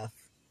stuff.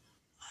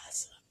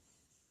 Awesome.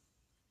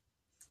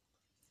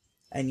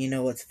 And you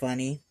know what's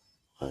funny?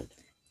 What?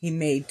 He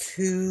made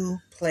 2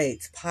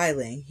 plates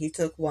piling. He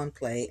took 1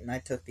 plate and I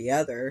took the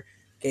other.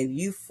 Gave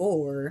you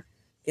 4.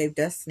 Gave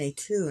Destiny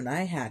 2 and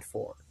I had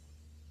 4.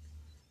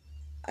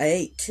 I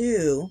ate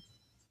 2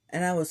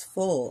 and I was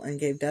full and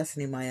gave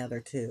Destiny my other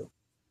 2.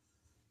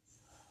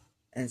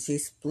 And she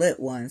split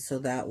 1 so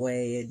that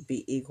way it'd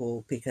be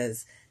equal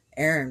because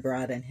Aaron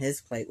brought in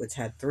his plate which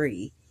had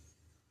 3.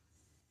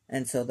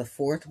 And so the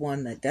fourth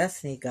one that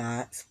Destiny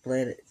got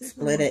split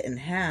it in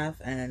half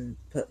and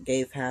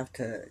gave half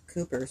to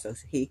Cooper so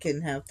he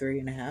can have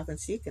 3.5 and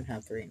she can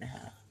have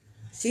 3.5.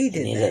 She You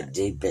did need that.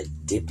 to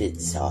dip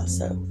it sauce,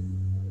 though.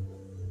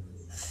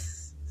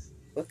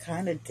 What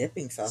kind of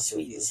dipping sauce Sweet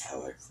would and you?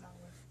 sour.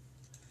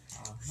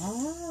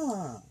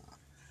 Ah.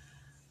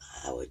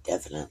 I would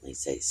definitely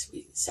say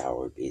sweet and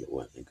sour would be the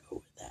one to go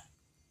with that.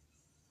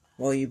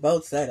 Well, you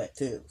both said it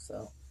too,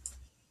 so.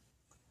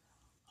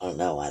 Oh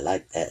no, I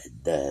like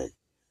the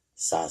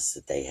sauce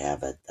that they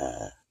have at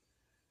the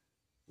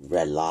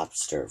Red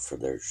Lobster for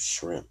their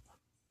shrimp.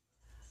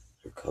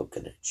 Their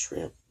coconut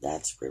shrimp.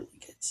 That's really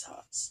good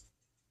sauce.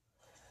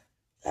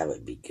 That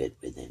would be good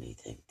with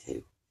anything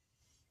too.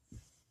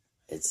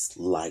 It's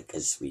like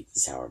a sweet and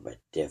sour, but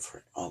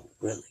different. Oh,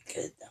 really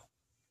good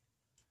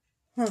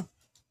though. Huh.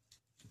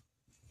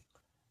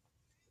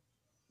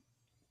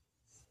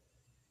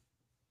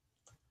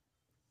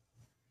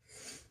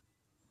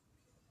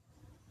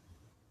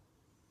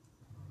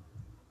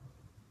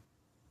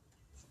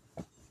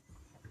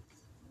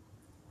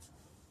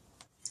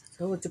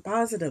 So what's your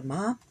positive,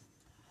 Mom?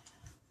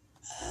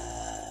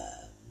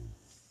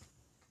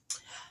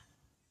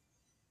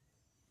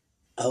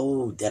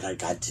 That I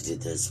got to do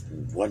this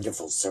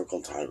wonderful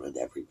circle time with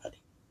everybody.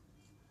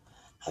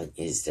 I haven't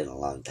used it in a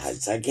long time,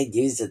 so I can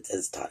use it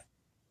this time.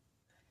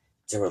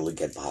 It's a really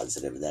good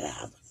positive that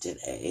happened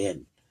today,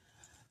 and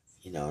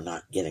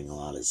not getting a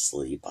lot of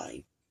sleep.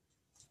 I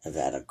have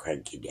had a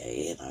cranky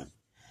day, and I'm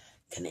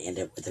going to end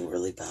it with a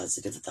really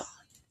positive thought.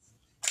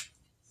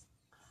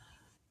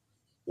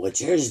 What's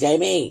yours,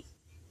 Jamie?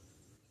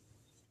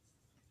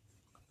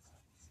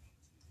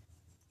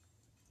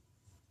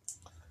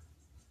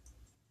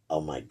 Oh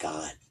my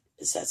God,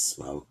 is that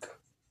smoke?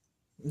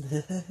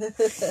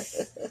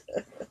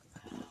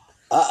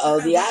 Uh-oh,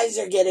 the eyes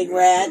are getting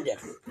red.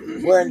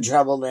 We're in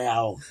trouble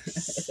now.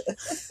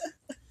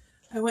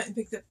 I went and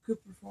picked up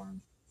Cooper for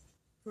him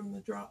from the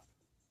drop.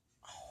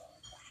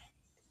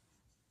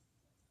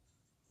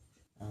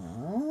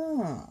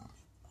 Ah.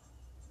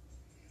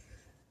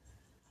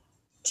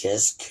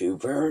 Just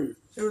Cooper?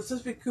 It was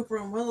supposed to be Cooper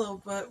and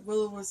Willow, but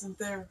Willow wasn't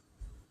there.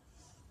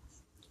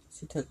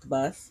 She took the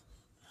bus?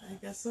 I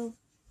guess so.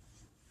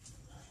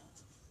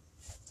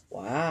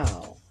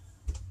 Wow.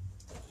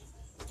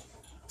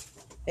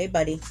 Hey,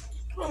 buddy.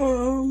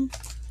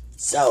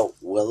 So,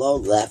 Willow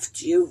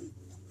left you?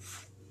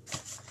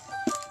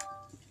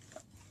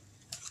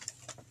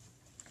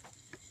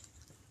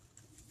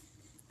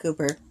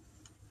 Cooper.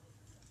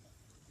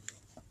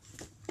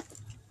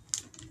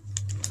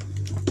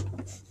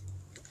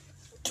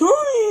 Tony,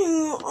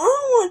 I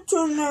want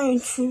to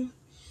know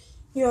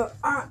you're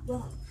at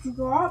the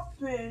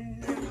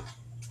drop-in.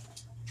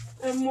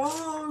 And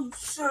Mom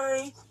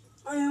say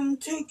I am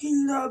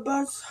taking the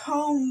bus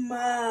home,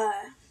 Ma.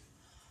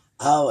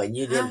 Oh, and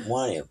you didn't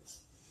want him.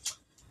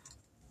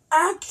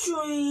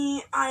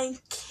 Actually, I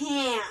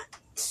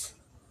can't.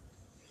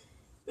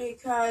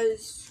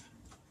 Because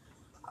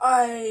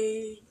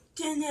I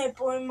didn't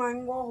bring my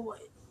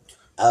wallet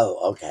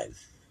Oh, okay.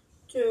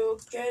 to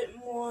get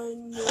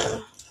one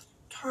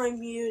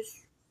time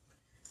use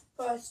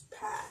bus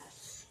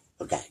pass.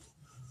 Okay.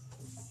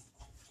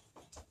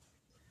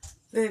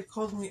 They had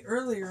called me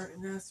earlier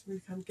and asked me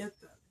to come get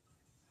them.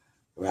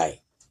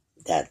 Right.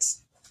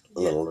 That's a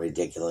little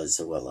ridiculous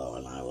of Willow,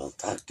 and I will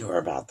talk to her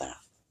about that.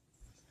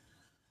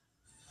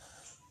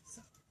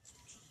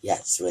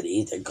 Yes, when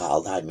Ethan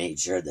called, I made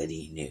sure that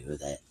he knew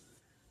that,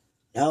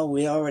 no,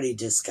 we already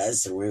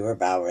discussed and we were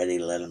about ready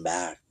to let him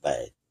back,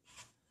 but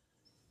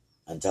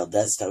until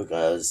Desto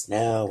goes,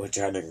 no, we're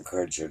trying to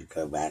encourage her to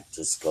go back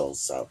to school.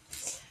 So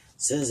as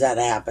soon as that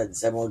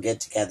happens, then we'll get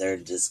together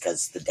and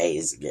discuss the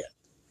days again.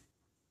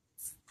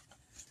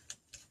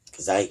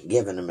 Because I ain't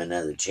giving him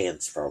another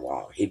chance for a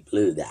while. He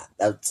blew that.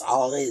 That's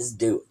all he's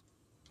doing.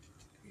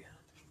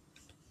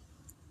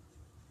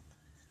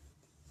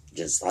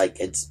 Just like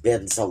it's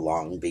been so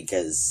long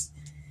because,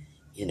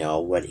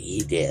 what he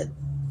did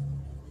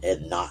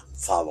and not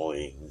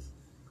following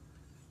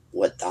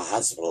what the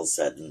hospital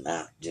said, and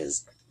that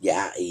just,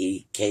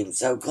 he came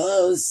so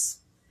close.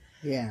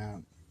 Yeah.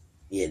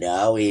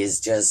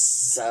 He's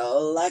just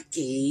so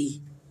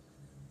lucky.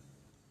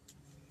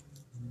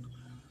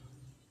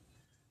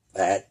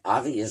 But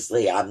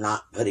obviously, I'm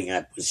not putting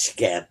up with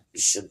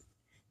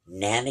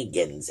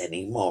shenanigans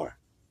anymore.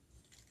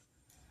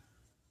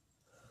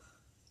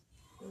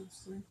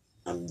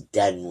 I'm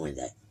done with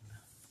it.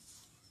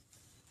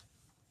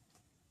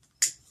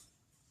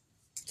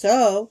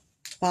 So,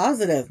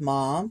 positive,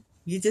 Mom.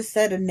 You just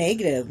said a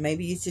negative.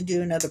 Maybe you should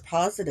do another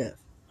positive.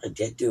 I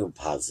did do a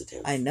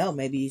positive. I know.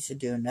 Maybe you should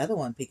do another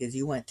one because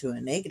you went to a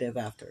negative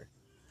after.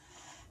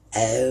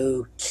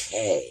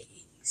 Okay.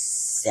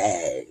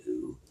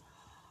 So,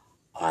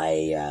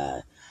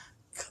 I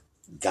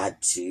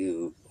got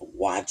to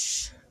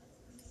watch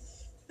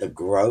the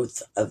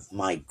growth of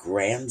my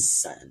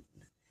grandson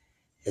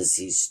as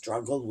he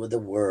struggled with a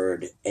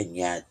word and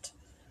yet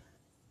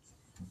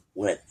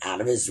went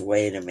out of his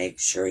way to make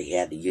sure he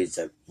had to use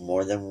it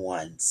more than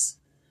once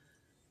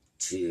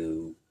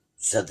to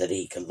so that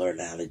he could learn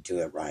how to do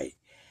it right.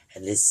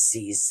 And to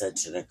see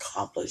such an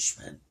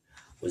accomplishment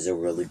was a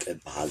really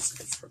good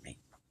positive for me.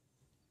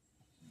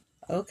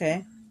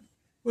 Okay.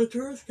 What's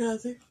yours,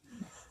 Kathy?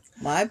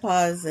 My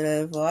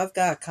positive, well, I've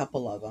got a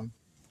couple of them.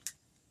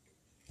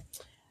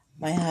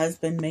 My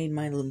husband made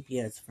my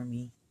lumpias for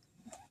me.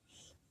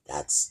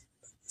 That's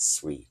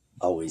sweet.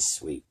 Always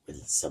sweet when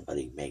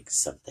somebody makes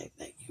something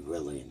that you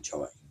really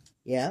enjoy.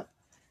 Yep.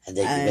 And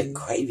that you've been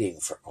craving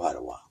for quite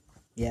a while.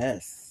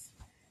 Yes.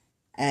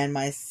 And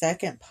my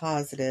second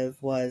positive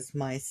was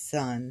my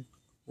son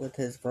with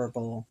his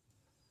verbal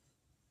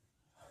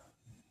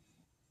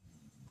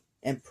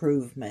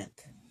improvement.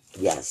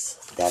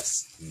 Yes,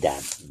 that's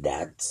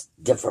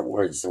different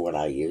words than what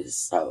I use,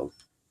 so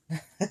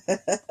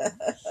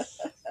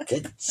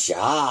good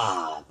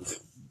job.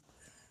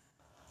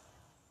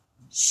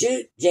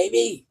 Shoot,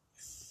 Jamie.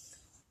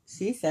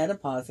 She said a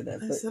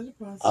positive. I said a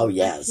positive. Oh,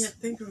 yes. I can't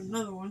think of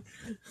another one.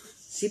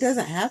 She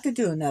doesn't have to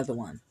do another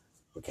one.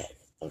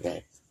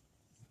 Okay.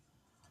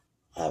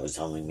 That was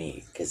only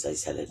me, because I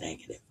said a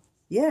negative.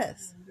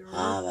 Yes.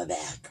 I'm a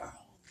bad girl.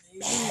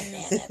 Bad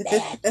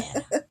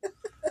Nana.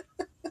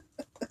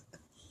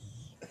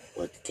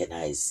 What can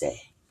I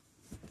say?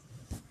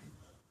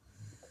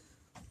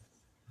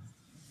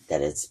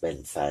 That it's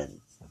been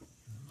fun.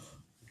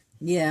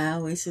 Yeah,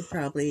 we should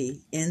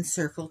probably end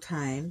circle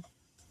time.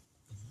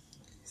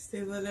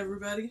 Stay lit,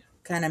 everybody.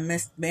 Kind of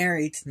missed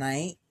Mary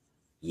tonight.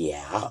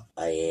 Yeah,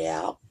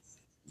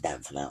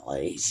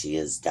 definitely. She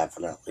is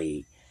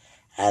definitely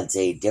has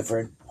a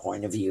different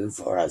point of view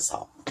for us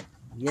all.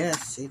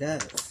 Yes, she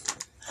does.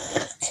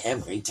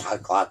 And we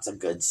talk lots of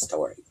good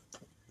story.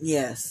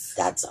 Yes.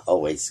 That's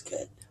always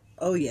good.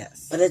 Oh,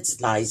 yes. But it's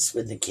nice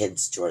when the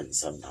kids join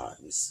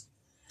sometimes.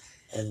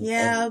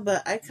 And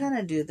but I kind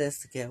of do this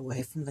to get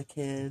away from the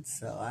kids,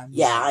 so I'm...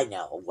 Yeah, I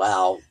know.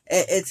 Well,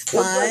 it's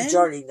Cooper fun.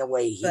 joining the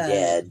way he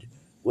did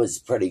was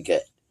pretty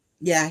good.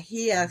 Yeah,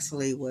 he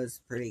actually was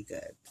pretty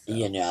good. So.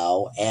 You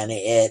know, and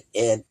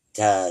it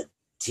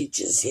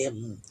teaches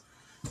him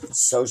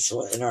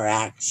social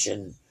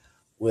interaction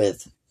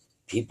with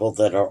people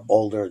that are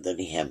older than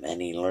him,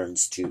 and he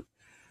learns to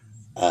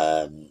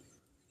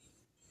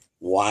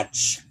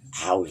watch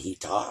how he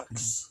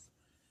talks,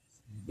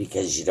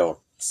 because you don't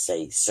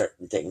say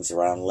certain things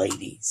around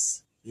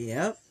ladies.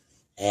 Yep.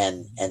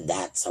 And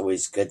that's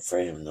always good for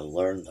him to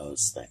learn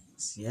those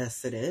things.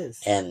 Yes, it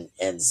is.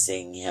 And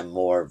seeing him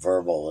more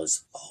verbal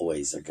is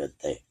always a good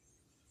thing.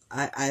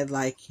 I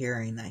like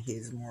hearing that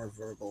he's more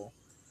verbal.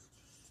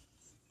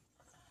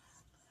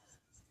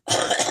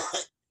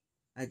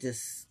 I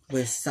just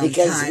wish sometimes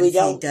because we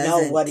don't he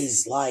know what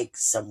he's like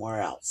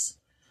somewhere else.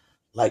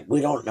 Like,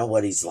 we don't know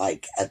what he's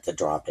like at the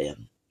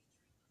drop-in.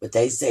 But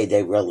they say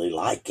they really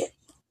like it.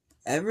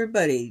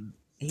 Everybody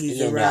he's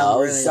you around know,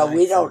 really so likes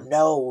we don't him.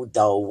 know,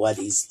 though, what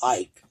he's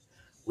like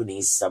when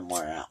he's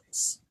somewhere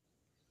else.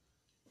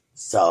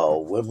 So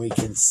when we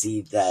can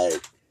see the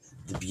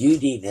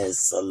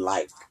beautiness,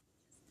 like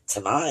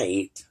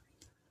tonight,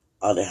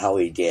 on how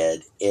he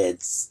did,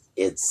 it's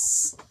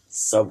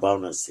so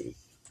bonusy.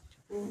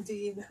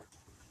 Indeed.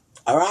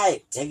 All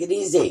right, take it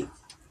easy.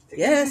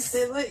 Yes.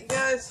 Stay lit, you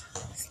guys.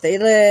 Stay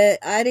lit.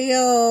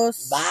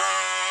 Adios.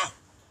 Bye.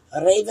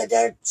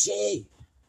 Arrivederci.